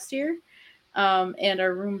gift last year. And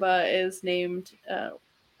our Roomba is named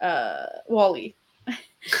WALL-E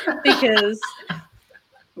because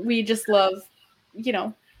we just love,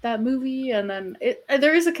 that movie. And then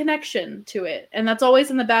there is a connection to it. And that's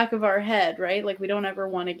always in the back of our head, right? Like we don't ever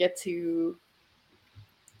want to get to,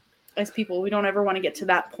 as people, we don't ever want to get to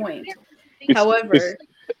that point. However,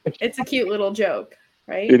 it's a cute little joke,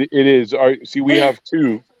 right? It is. See, we have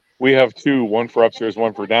two. We have two, one for upstairs,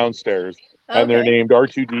 one for downstairs. And they're named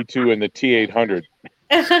R2D2 and the T800.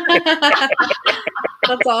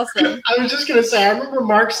 That's awesome. I was just going to say, I remember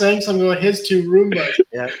Mark saying something about his 2 Roombas.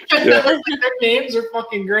 Yeah. Their names are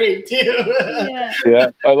fucking great, too.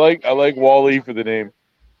 Yeah. I like WALL-E for the name.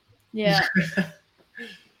 Yeah.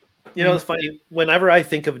 It's funny. Whenever I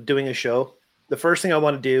think of doing a show, the first thing I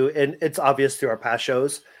want to do, and it's obvious through our past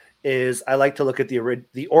shows, is I like to look at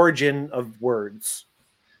the origin of words.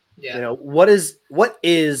 Yeah. What is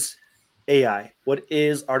AI? What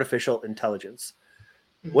is artificial intelligence?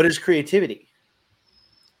 What is creativity?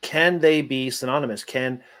 Can they be synonymous?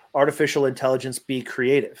 Can artificial intelligence be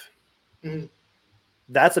creative? Mm-hmm.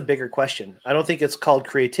 That's a bigger question. I don't think it's called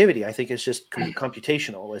creativity. I think it's just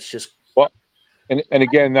computational. It's just and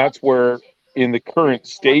again, that's where in the current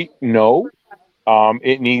state, no,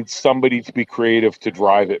 it needs somebody to be creative to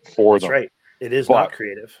drive it for them. That's right. It is not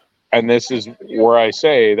creative. And this is where I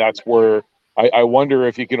say that's where I wonder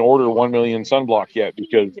if you can order 1 million sunblock yet,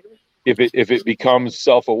 because if it becomes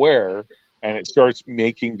self-aware and it starts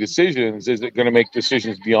making decisions, is it going to make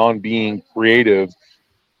decisions beyond being creative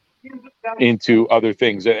into other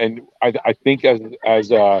things? And I think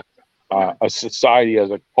as a society,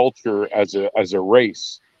 as a culture, as a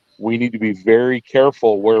race, we need to be very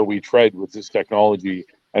careful where we tread with this technology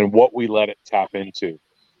and what we let it tap into.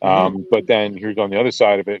 But then here's on the other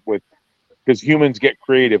side of it because humans get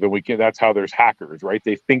creative and that's how there's hackers, right?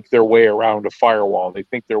 They think their way around a firewall. They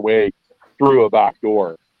think their way through a back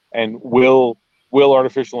door. And will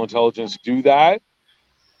artificial intelligence do that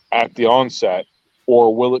at the onset,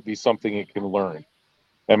 or will it be something it can learn?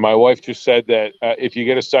 And my wife just said that if you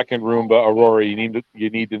get a second Roomba, Aurora, you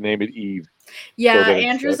need to name it Eve. Yeah, so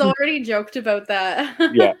Andrew's already joked about that.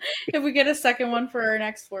 Yeah. If we get a second one for our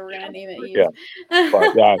next floor, we're gonna name it Eve. Yeah.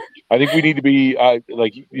 But I think we need to be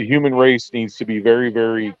the human race needs to be very,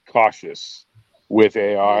 very cautious with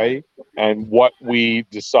AI and what we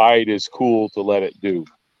decide is cool to let it do.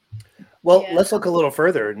 Well, let's look a little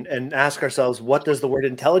further and ask ourselves, what does the word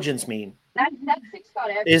intelligence mean?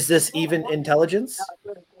 Is this even intelligence?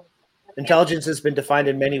 Intelligence has been defined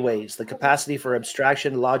in many ways: the capacity for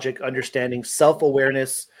abstraction, logic, understanding,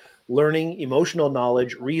 self-awareness, learning, emotional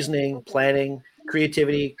knowledge, reasoning, planning,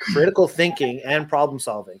 creativity, critical thinking, and problem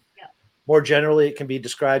solving. More generally, it can be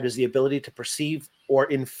described as the ability to perceive or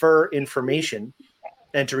infer information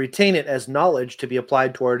and to retain it as knowledge to be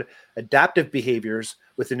applied toward adaptive behaviors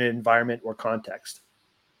within an environment or context.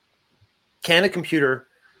 Can a computer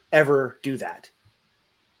ever do that?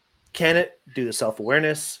 Can it do the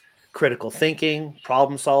self-awareness, critical thinking,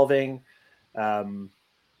 problem solving,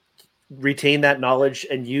 retain that knowledge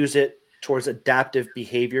and use it towards adaptive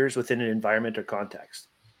behaviors within an environment or context.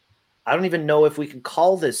 I don't even know if we can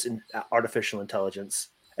call this artificial intelligence,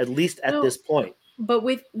 at least at this point. But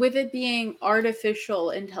with it being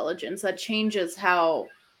artificial intelligence, that changes how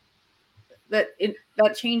that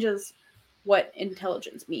changes what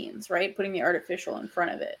intelligence means, right? Putting the artificial in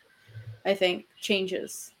front of it, I think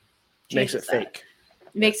changes Makes it fake.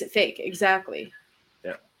 Makes it fake, exactly.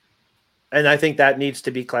 Yeah. And I think that needs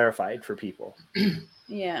to be clarified for people.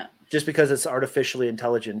 Yeah. Just because it's artificially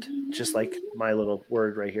intelligent, just like my little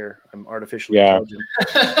word right here, I'm artificially intelligent.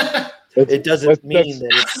 It doesn't mean that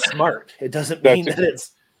it's smart. It doesn't mean that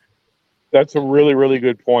it's. That's a really, really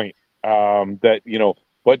good point. That, you know,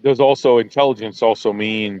 but does also intelligence also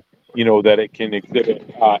mean, you know, that it can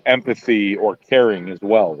exhibit empathy or caring as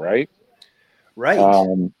well, right? Right.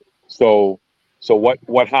 So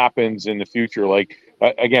what happens in the future? Like,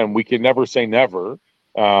 again, we can never say never,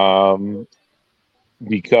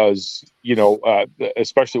 because, you know,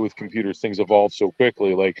 especially with computers, things evolve so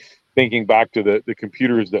quickly. Like, thinking back to the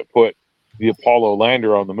computers that put the Apollo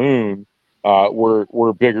lander on the moon,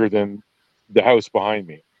 were bigger than the house behind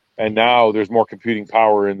me. And now there's more computing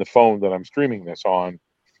power in the phone that I'm streaming this on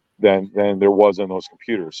than there was in those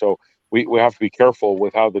computers. So we have to be careful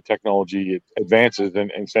with how the technology advances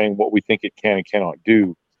and saying what we think it can and cannot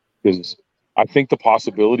do, because I think the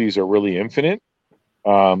possibilities are really infinite.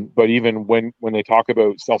 But even when they talk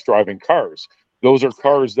about self-driving cars, those are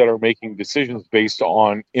cars that are making decisions based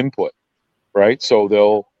on input, right?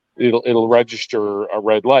 So it'll register a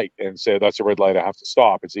red light and say, that's a red light, I have to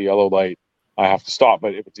stop. It's a yellow light, I have to stop.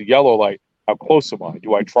 But if it's a yellow light, how close am I?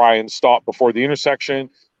 Do I try and stop before the intersection,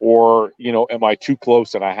 or, you know, am I too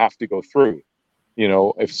close and I have to go through? You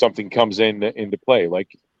know, if something comes into play,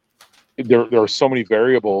 like, there are so many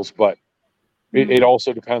variables, but it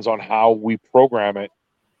also depends on how we program it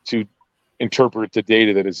to interpret the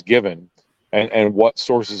data that is given, and what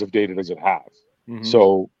sources of data does it have. Mm-hmm.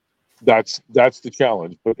 So that's the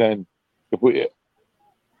challenge. But then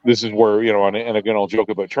this is where, you know, and again, I'll joke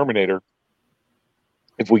about Terminator.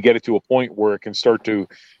 If we get it to a point where it can start to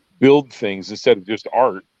build things instead of just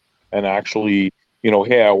art, and actually, you know,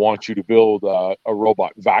 hey, I want you to build a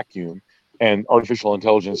robot vacuum, and artificial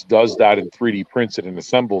intelligence does that and 3D prints it and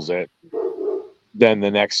assembles it, then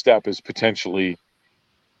the next step is potentially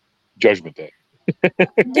Judgment Day.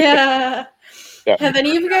 Yeah. Have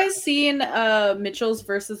any of you guys seen Mitchell's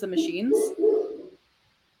versus the Machines?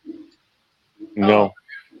 No. Oh.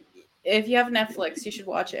 If you have Netflix, you should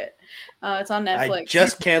watch it. It's on Netflix. I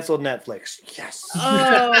just canceled Netflix. Yes.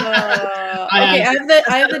 Oh. Okay,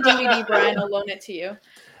 I have the DVD, Brian. I'll loan it to you.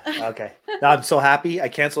 Okay. Now I'm so happy. I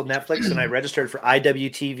canceled Netflix and I registered for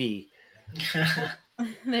IWTV.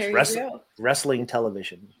 There you go. Wrestling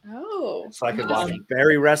television. Oh. So I could watch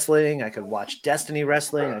Barry Wrestling. I could watch Destiny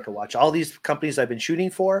Wrestling. I could watch all these companies I've been shooting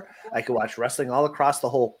for. I could watch wrestling all across the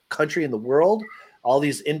whole country and the world. All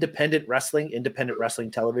these independent wrestling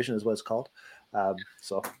television is what it's called.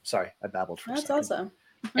 So sorry, I babbled for a second. That's awesome.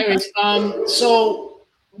 Anyways, so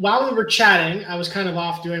while we were chatting, I was kind of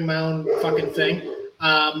off doing my own fucking thing.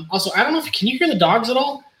 Also, I don't know can you hear the dogs at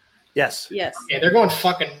all? Yes. Yes. Yeah, they're going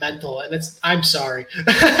fucking mental, and I'm sorry.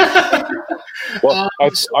 Well,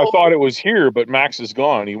 I thought it was here, but Max is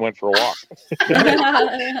gone. He went for a walk.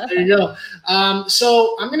 There you go.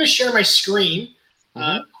 So I'm going to share my screen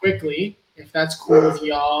quickly, if that's cool with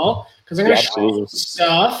y'all, because I'm going to show you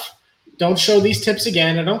stuff. Don't show these tips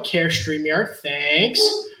again. I don't care, StreamYard. Thanks.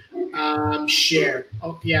 Share.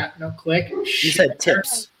 Oh, yeah. No, click. You said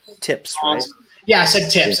tips. Tips, right? Yeah, I said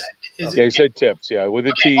tips. You said tips. Yeah, with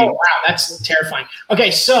a T. Oh, wow. That's terrifying. Okay,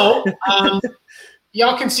 so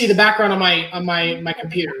y'all can see the background on my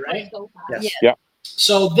computer, right? Yes. Yeah.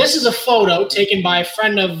 So this is a photo taken by a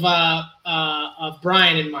friend of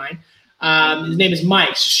Brian and mine. His name is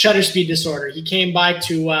Mike, Shutter Speed Disorder. He came by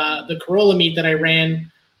to the Corolla meet that I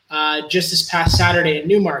ran just this past Saturday in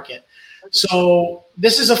Newmarket. So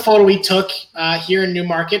this is a photo we took here in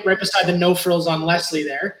Newmarket, right beside the No Frills on Leslie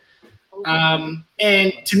there.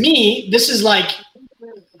 And to me, this is like,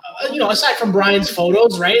 aside from Brian's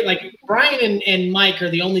photos, right? Like, Brian and Mike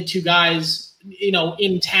are the only two guys,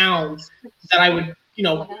 in town that I would,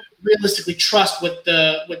 realistically trust with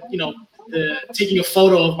the taking a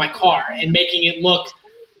photo of my car and making it look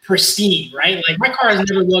pristine, right? Like, my car has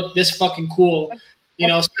never looked this fucking cool,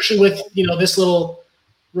 especially with, this little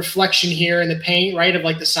reflection here in the paint, right, of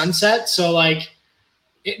like the sunset. So like,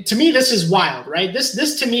 to me, this is wild, right?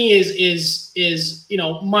 This to me is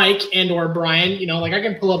Mike and or Brian. Like, I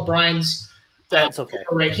can pull up Brian's that's okay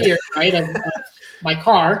right here, right, of my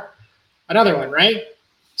car, another one, right?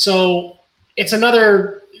 So it's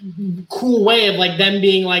another cool way of like them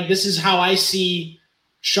being like, this is how I see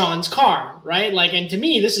Sean's car, right? Like, and to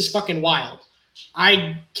me, this is fucking wild.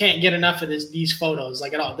 I can't get enough of these photos,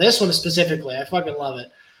 like at all. This one specifically, I fucking love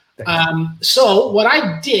it. So what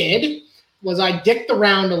I did was I dicked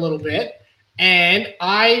around a little bit, and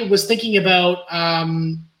I was thinking about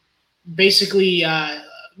basically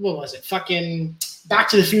what was it? Fucking Back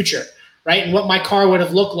to the Future, right? And what my car would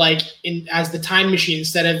have looked like as the time machine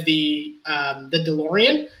instead of the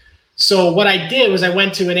DeLorean. So what I did was I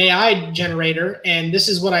went to an AI generator, and this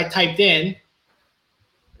is what I typed in.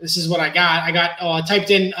 This is what I got. I typed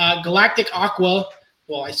in Galactic Aqua.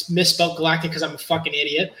 Well, I misspelled Galactic because I'm a fucking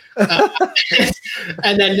idiot.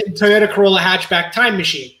 And then Toyota Corolla hatchback time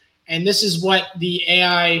machine. And this is what the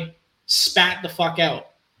AI spat the fuck out.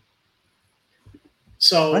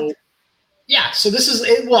 So, What? yeah. So this is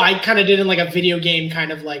it. Well, I kind of did in like a video game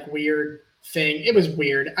kind of like weird thing. It was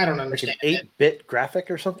weird. I don't Like understand an it. 8-bit graphic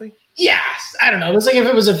or something? Yes, I don't know. It was like if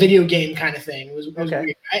it was a video game kind of thing. It was Okay.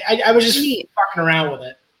 weird. I was just Neat. fucking around with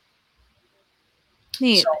it.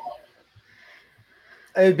 Neat. So,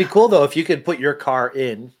 It would be cool though if you could put your car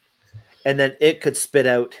in, and then it could spit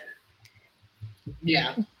out.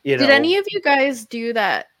 yeah. You know, Did any of you guys do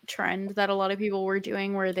that trend that a lot of people were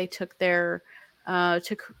doing where they took their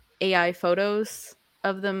took AI photos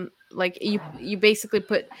of them? Like you basically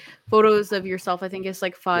put photos of yourself, I think it's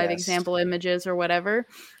like 5 Yes. example images or whatever,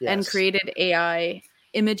 and Yes. created AI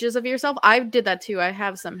images of yourself. I did that too. I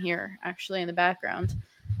have some here actually in the background.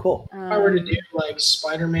 Cool. If I were to Um, do like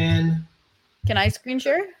Spider-Man, Can I screen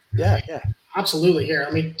share? Yeah. absolutely. Here,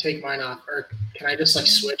 let me take mine off. Or can I just like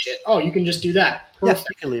switch it? Oh, you can just do that. Yeah, Perfect.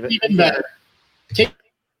 you can leave it. Even better.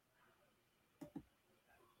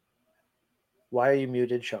 Why are you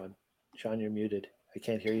muted, Sean? Sean, you're muted. I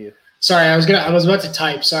can't hear you. Sorry, I was about to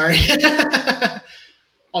type. Sorry.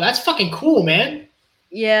 Oh, that's fucking cool, man.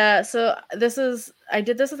 Yeah, so I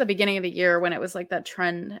did this at the beginning of the year when it was like that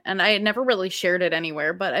trend, and I had never really shared it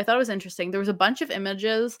anywhere, but I thought it was interesting. There was a bunch of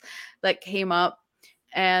images that came up,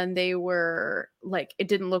 and they were like, it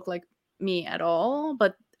didn't look like me at all,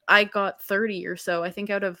 but I got 30 or so. I think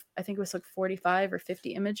it was like 45 or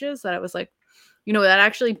 50 images that I was like, that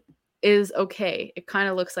actually is okay. It kind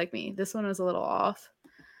of looks like me. This one was a little off.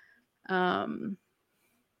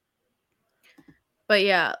 But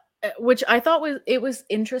yeah, which I thought was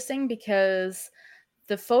interesting because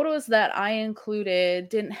the photos that I included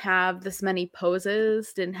didn't have this many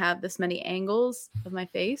poses, didn't have this many angles of my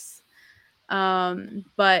face.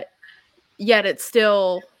 But yet it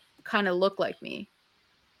still kind of looked like me,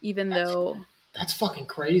 even though, That's fucking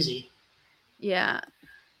crazy. yeah,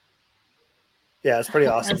 Yeah, it's pretty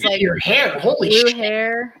awesome. it's like Your hair, holy blue shit.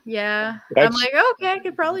 hair. Yeah, I'm That's- like, okay, I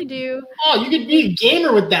could probably do. Oh, you could be a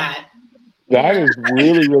gamer with that. That is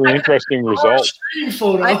really, really interesting result. Screen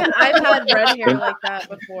photo. I've had red hair like that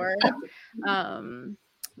before,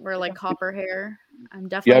 or like copper hair. I'm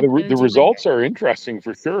definitely Yeah, gonna the do my results hair. are interesting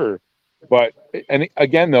for sure. But and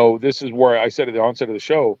again, though, this is where I said at the onset of the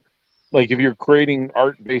show, like if you're creating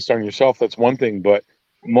art based on yourself, that's one thing. But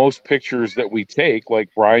most pictures that we take, like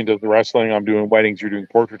Brian does the wrestling, I'm doing weddings, you're doing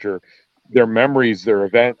portraiture, they're memories, they're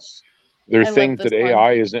events, they're I love things this that one.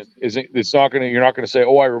 AI isn't. It's not gonna. You're not gonna say,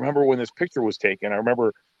 oh, I remember when this picture was taken. I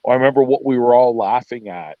remember what we were all laughing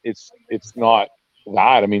at. It's not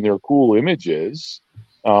that. I mean, they're cool images,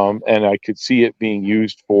 and I could see it being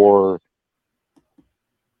used for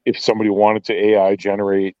if somebody wanted to AI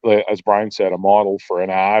generate, as Brian said, a model for an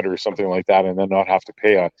ad or something like that, and then not have to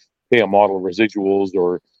pay a model residuals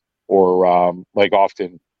or like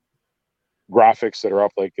often graphics that are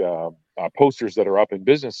up, like posters that are up in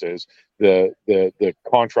businesses, the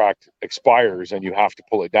contract expires and you have to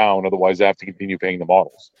pull it down, otherwise they have to continue paying the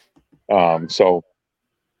models. It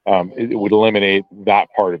would eliminate that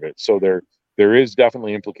part of it. So there is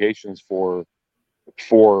definitely implications for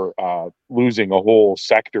losing a whole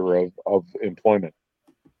sector of employment.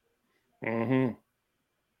 Mm-hmm.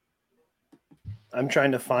 I'm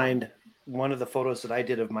trying to find one of the photos that I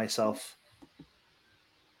did of myself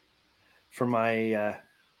for my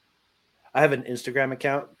I have an Instagram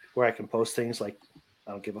account where I can post things like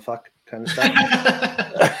I don't give a fuck kind of stuff.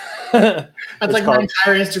 That's It's like my called-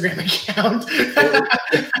 entire Instagram account.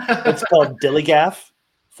 It's called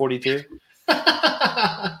Dillygaff42.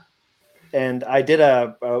 And I did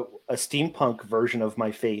a steampunk version of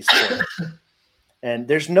my face for it. And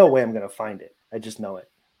there's no way I'm going to find it. I just know it.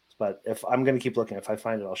 But if I'm going to keep looking, if I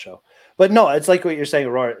find it, I'll show. But no, it's like what you're saying,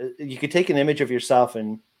 Aurora. You could take an image of yourself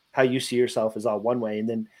and how you see yourself is all one way, and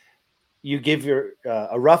then you give your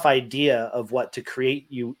a rough idea of what to create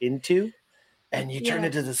you into, and you turn Yeah.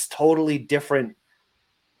 into this totally different,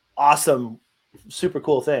 awesome super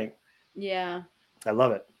cool thing. Yeah. I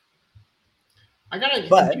love it. Do you have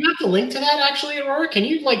the link to that actually, Aurora? Can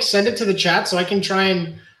you like send it to the chat so I can try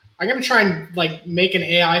and I'm gonna try and like make an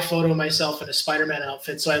AI photo of myself in a Spider-Man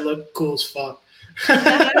outfit so I look cool as fuck.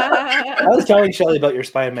 I was telling Shelly about your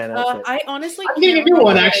Spider-Man outfit. I honestly I'm getting a new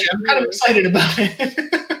one actually. I'm kind of excited about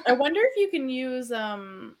it. I wonder if you can use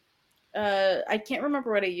I can't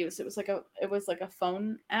remember what I used. It was like a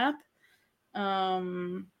phone app.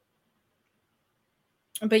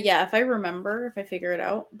 But yeah, if I figure it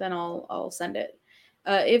out, then I'll send it.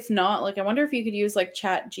 If not, like I wonder if you could use like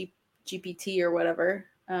GPT or whatever,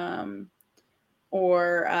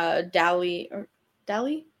 or DALL-E or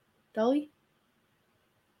DALL-E.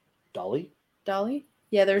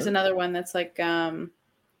 Yeah, there's another one that's like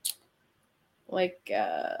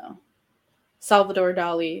Salvador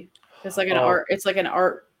Dali. It's like an art. It's like an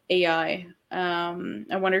art AI.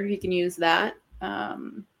 I wonder if you can use that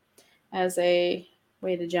as a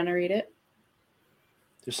way to generate it.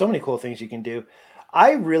 There's so many cool things you can do.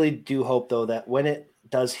 I really do hope though that when it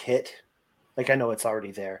does hit, like I know it's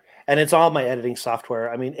already there, and it's all my editing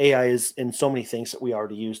software. I mean, AI is in so many things that we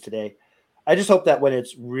already use today. I just hope that when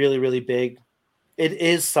it's really, really big, it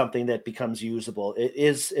is something that becomes usable.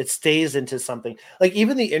 It stays into something like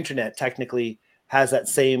even the internet technically has that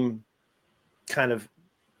same kind of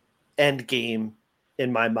end game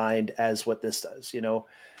in my mind as what this does. You know,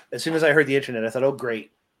 as soon as I heard the internet, I thought, oh,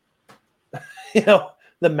 great. You know,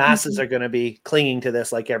 the masses are going to be clinging to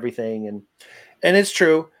this like everything. And it's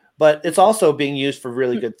true, but it's also being used for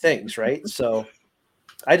really good things. Right. So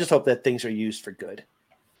I just hope that things are used for good.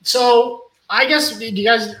 So I guess, do you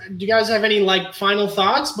guys have any like final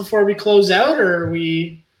thoughts before we close out, or are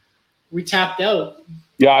we tapped out?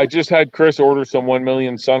 Yeah, I just had Chris order some 1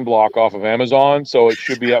 million sunblock off of Amazon, so it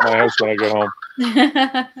should be at my house when I get home.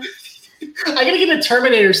 I gotta get a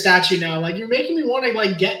Terminator statue now. Like you're making me want to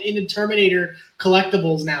like get into Terminator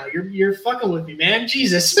collectibles now. You're fucking with me, man.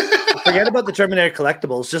 Jesus. Forget about the Terminator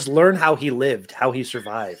collectibles. Just learn how he lived, how he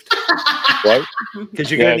survived. Right?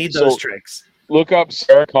 Because you're gonna need those tricks. Look up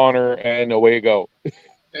Sarah Connor and away you go.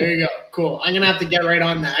 There you go. Cool. I'm gonna have to get right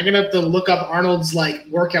on that. I'm gonna have to look up Arnold's like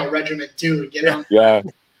workout regimen too. Get on. Yeah,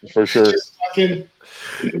 for sure. Just fucking...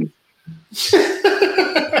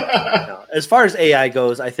 As far as AI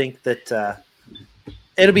goes, I think that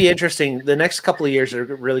it'll be interesting. The next couple of years are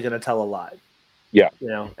really going to tell a lot. Yeah, you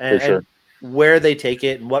know, for sure. And where they take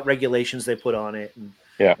it and what regulations they put on it,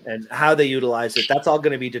 and how they utilize it. That's all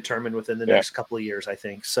going to be determined within the next couple of years, I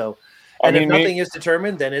think. So. And if nothing is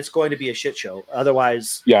determined, then it's going to be a shit show.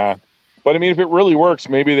 Otherwise, yeah. But I mean, if it really works,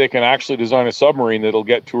 maybe they can actually design a submarine that'll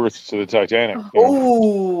get tourists to the Titanic.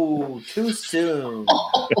 Oh, too soon!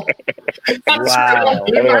 Wow.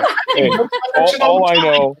 Hey, all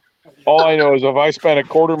I know is if I spent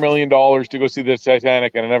 $250,000 to go see the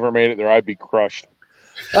Titanic and I never made it there, I'd be crushed.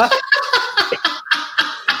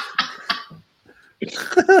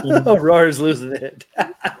 Aurora's losing it.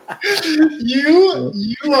 You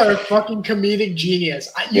are a fucking comedic genius.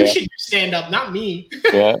 You should stand up, not me.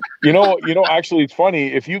 Yeah. You know. Actually, it's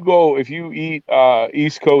funny if you eat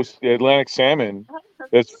East Coast Atlantic salmon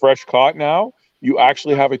that's fresh caught now, you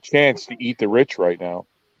actually have a chance to eat the rich right now.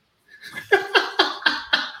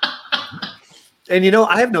 And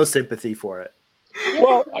I have no sympathy for it.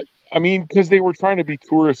 Well, I mean, because they were trying to be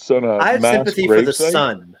tourists on a I have sympathy for the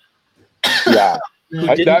son. Yeah.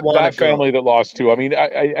 That family that lost too. I mean,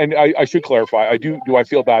 I should clarify. Do I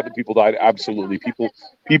feel bad that people died? Absolutely.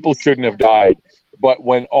 People shouldn't have died. But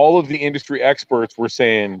when all of the industry experts were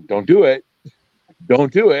saying, "Don't do it,"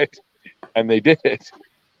 and they did it.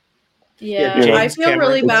 Yeah, I feel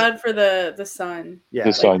really bad for the son. Yeah,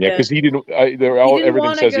 the son. Yeah, because he didn't.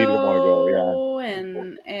 Everything says he didn't want to go. Yeah,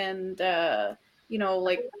 and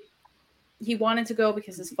like. He wanted to go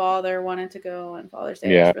because his father wanted to go, and Father's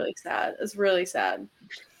Day was really sad. It's really sad.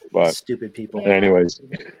 But stupid people. Yeah. Anyways,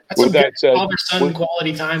 that's with that said, father-son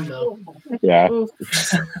quality time, though. Yeah. The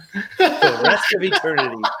rest of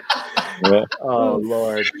eternity. Yeah. Oh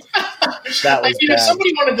Lord, that was bad. If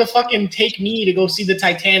somebody wanted to fucking take me to go see the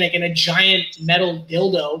Titanic in a giant metal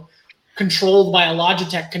dildo controlled by a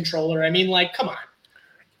Logitech controller, I mean, like, come on.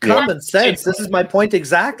 Common sense. This is my point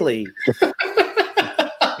exactly.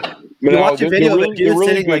 You watch a video of a dude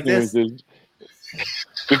sitting like this. The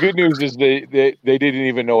good news is they didn't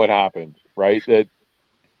even know what happened, right?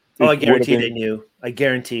 I guarantee they knew. I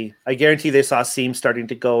guarantee they saw seams starting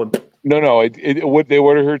to go. And... No. They would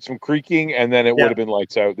have heard some creaking, and then it would have been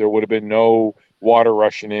lights out. There would have been no water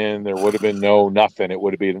rushing in. There would have been no nothing. It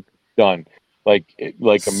would have been done like a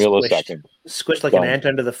millisecond. Squished like an ant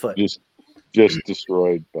under the foot. Just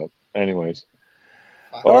destroyed. But anyways.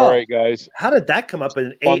 All right, guys. How did that come up in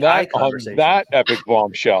an On AI that, conversation? on that epic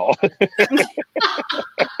bombshell,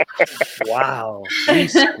 Wow. Gee,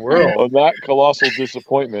 squirrel. on that colossal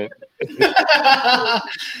disappointment.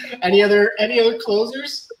 Any other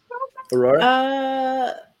closers?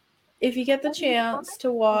 Aurora? If you get the chance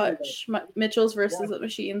to watch Mitchell's versus the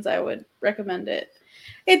Machines, I would recommend it.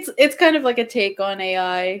 It's kind of like a take on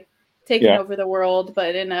AI taking over the world,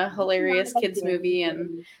 but in a hilarious kids movie,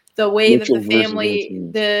 and the way that the family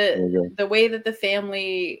the way that the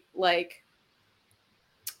family, like,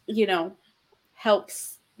 you know,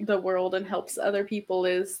 helps the world and helps other people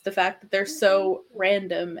is the fact that they're so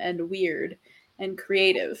random and weird and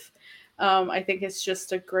creative. I think it's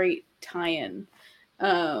just a great tie-in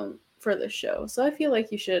for the show. So I feel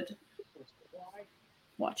like you should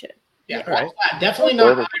watch it. Yeah, All right. definitely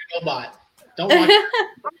not Robot. Don't watch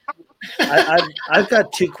it. I've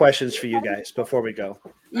got 2 questions for you guys before we go.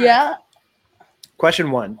 Yeah. Question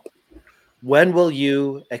 1. When will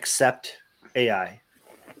you accept AI?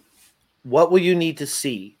 What will you need to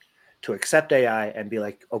see to accept AI and be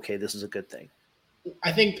like, okay, this is a good thing?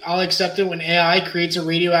 I think I'll accept it when AI creates a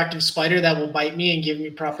radioactive spider that will bite me and give me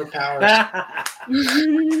proper powers. That's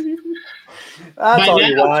all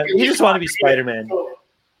you want. You just want to be Spider-Man.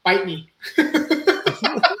 Bite me.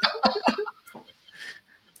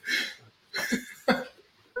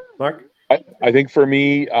 Mark? I think for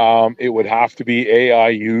me, it would have to be AI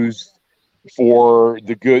used for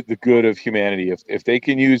the good of humanity. If they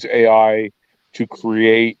can use AI to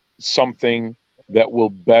create something that will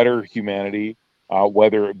better humanity,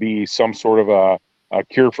 whether it be some sort of a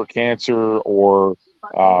cure for cancer or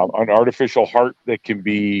an artificial heart that can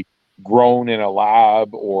be grown in a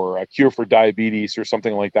lab, or a cure for diabetes or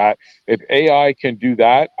something like that. If AI can do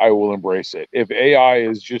that, I will embrace it. If AI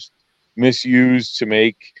is just misused to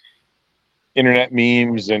make internet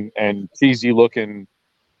memes and cheesy looking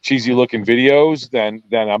videos, then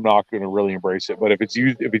I'm not going to really embrace it. But if it's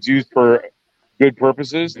used for good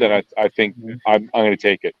purposes, then I think I'm going to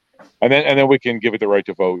take it, and then we can give it the right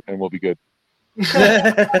to vote, and we'll be good.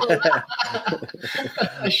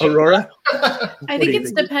 Aurora? I think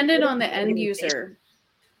it's dependent on the end user.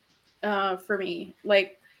 For me,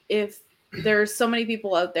 like, if there's so many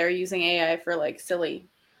people out there using AI for like silly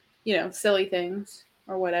things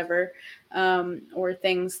or whatever, or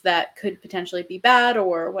things that could potentially be bad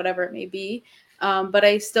or whatever it may be. But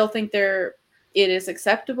I still think it is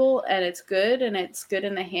acceptable and it's good in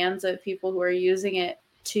the hands of people who are using it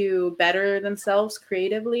to better themselves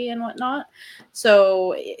creatively and whatnot.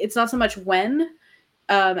 So it's not so much when,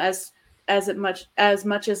 as much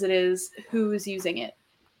as it is who's using it.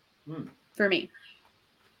 For me.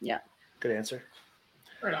 Yeah. Good answer.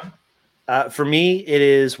 Right on. For me, it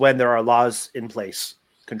is when there are laws in place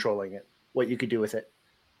controlling it, what you could do with it.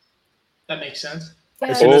 That makes sense.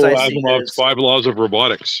 As soon as I see Asimov's 5 laws of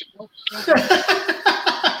robotics.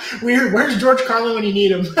 Where's George Carlin when you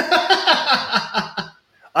need him?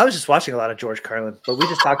 I was just watching a lot of George Carlin, but we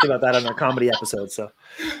just talked about that on our comedy episode. So,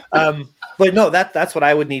 but no, that's what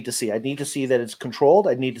I would need to see. I'd need to see that it's controlled.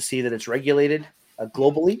 I'd need to see that it's regulated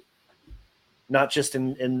globally, not just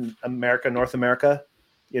in America, North America.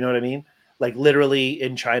 You know what I mean? Like literally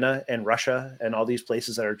in China and Russia and all these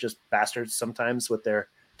places that are just bastards sometimes with their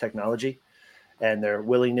technology and their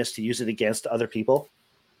willingness to use it against other people.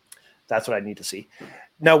 That's what I need to see.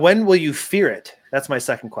 Now, when will you fear it? That's my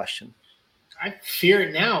second question. I fear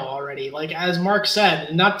it now already. Like, as Mark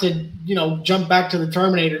said, not to, jump back to the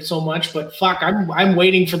Terminator so much, but fuck, I'm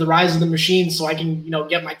waiting for the rise of the machines so I can,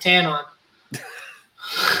 get my tan on.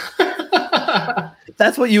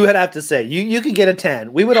 That's what you would have to say. You could get a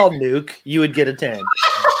tan. We would all nuke. You would get a tan.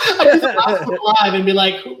 Live and be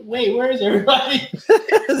like, wait, where is everybody?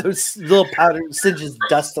 Those little powder cinches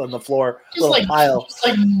dust on the floor. Just like pile. Just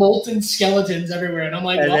like molten skeletons everywhere. And I'm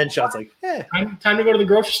like, and then Sean's like, time to go to the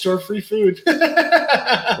grocery store, free food. What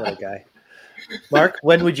a guy. Mark,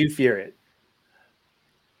 when would you fear it?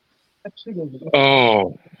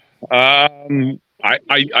 Oh,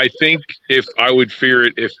 I think if I would fear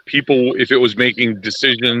it if it was making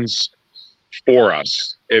decisions for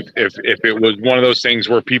us, if it was one of those things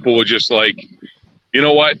where people would just like, you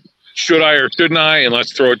know what, should I or shouldn't I, and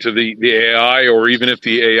let's throw it to the AI, or even if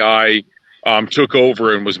the AI took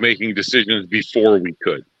over and was making decisions before we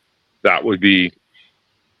could, that would be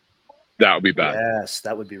bad. Yes,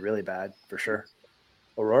 that would be really bad for sure.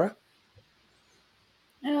 Aurora?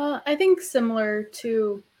 I think similar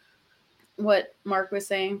to what Mark was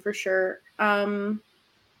saying, for sure. I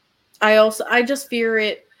just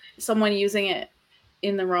fear someone using it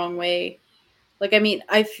in the wrong way. Like, I mean,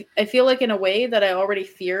 I feel like in a way that I already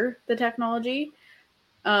fear the technology.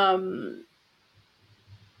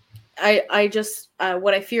 I just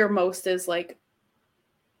what I fear most is like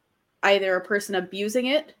either a person abusing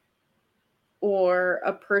it or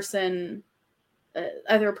a person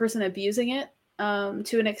abusing it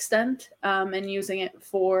to an extent and using it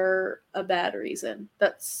for a bad reason.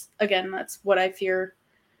 That's what I fear.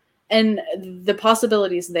 And the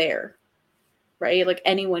possibility is there, right? Like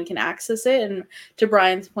anyone can access it. And to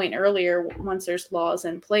Brian's point earlier, once there's laws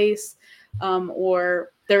in place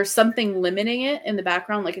or there's something limiting it in the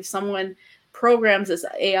background, like if someone programs this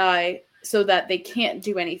AI so that they can't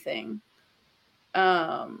do anything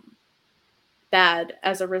bad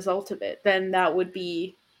as a result of it, then that would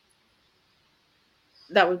be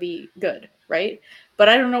good, right? But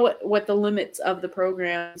I don't know what the limits of the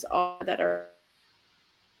programs are that are.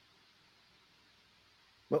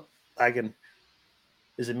 Well,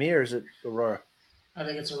 is it me or is it Aurora? I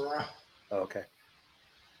think it's Aurora. Oh, okay.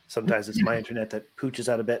 Sometimes it's my internet that pooches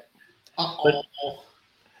out a bit. Uh-oh.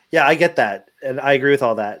 Yeah, I get that. And I agree with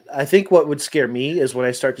all that. I think what would scare me is when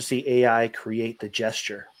I start to see AI create the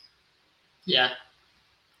gesture. Yeah.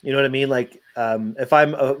 You know what I mean? Like if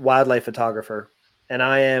I'm a wildlife photographer and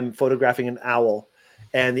I am photographing an owl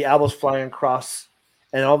and the owl's flying across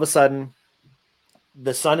and all of a sudden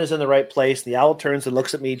the sun is in the right place. The owl turns and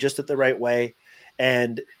looks at me just at the right way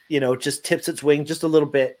and, just tips its wing just a little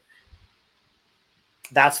bit.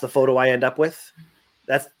 That's the photo I end up with.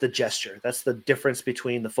 That's the gesture. That's the difference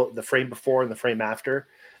between the frame before and the frame after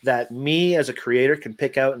that me as a creator can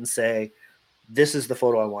pick out and say, this is the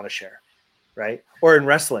photo I want to share, right? Or in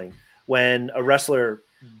wrestling, when a wrestler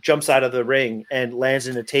jumps out of the ring and lands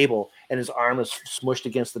in a table and his arm is smushed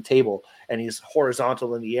against the table and he's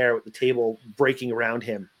horizontal in the air with the table breaking around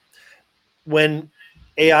him. When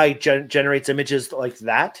AI generates images like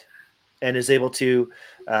that and is able to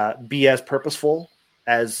be as purposeful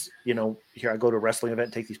as, here I go to a wrestling event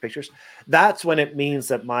and take these pictures, that's when it means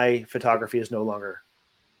that my photography is no longer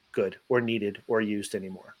good or needed or used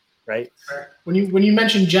anymore. Right. When you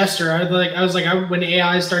mentioned gesture, I was like, when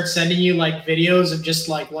AI starts sending you like videos of just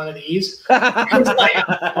like one of these, I was like,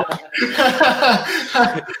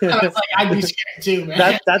 I'd be scared too,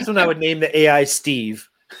 man. That's when I would name the AI Steve.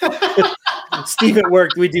 Steve at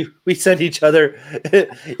work, we send each other,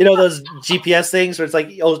 those GPS things where it's like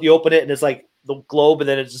you open it and it's like the globe and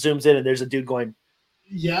then it zooms in and there's a dude going,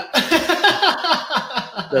 yeah.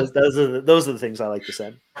 those are the things I like to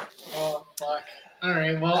send. Oh fuck. All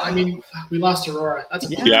right. Well, I mean, we lost Aurora. That's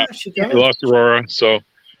we lost Aurora. So,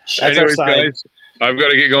 anyways, guys, I've got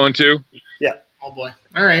to get going too. Yeah. Oh boy.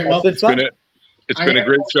 All right. Well, it's been a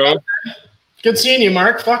great show. Good seeing you,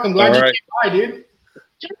 Mark. Fuck, I'm glad you came by, dude.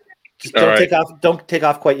 Just don't take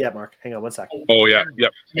off quite yet, Mark. Hang on one second. Oh yeah.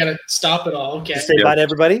 Yep. You gotta stop it all. Okay. Just say bye to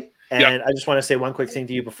everybody. And I just want to say one quick thing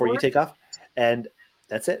to you before you take off. And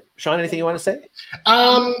that's it. Sean, anything you want to say?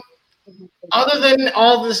 Other than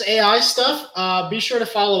all this AI stuff, be sure to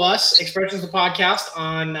follow us, Expressions the Podcast,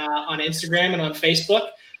 on Instagram and on Facebook.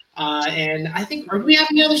 And I think, do we have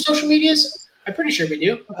any other social medias? I'm pretty sure we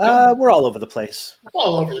do. We're all over the place.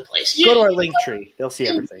 All over the place. Go to our link tree. They'll see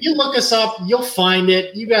everything. You look us up. You'll find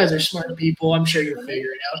it. You guys are smart people. I'm sure you'll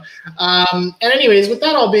figure it out. And anyways, with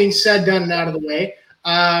that all being said, done, and out of the way,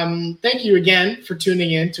 thank you again for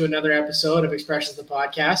tuning in to another episode of Expressions the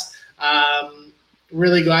Podcast.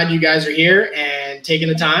 Really glad you guys are here and taking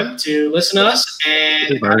the time to listen to us.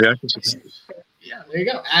 And yeah, there you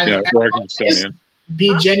go.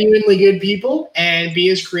 Be genuinely good people and be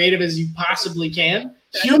as creative as you possibly can,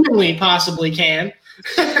 humanly possibly can.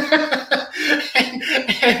 and,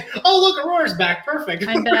 oh, look, Aurora's back. Perfect.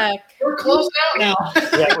 I'm back. We're closing out now.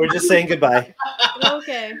 Yeah, we're just saying goodbye.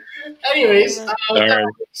 Okay. Anyways, with that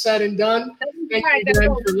said and done, thank you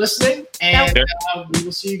again for listening, and we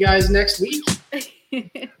will see you guys next week.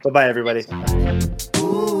 Bye-bye, everybody.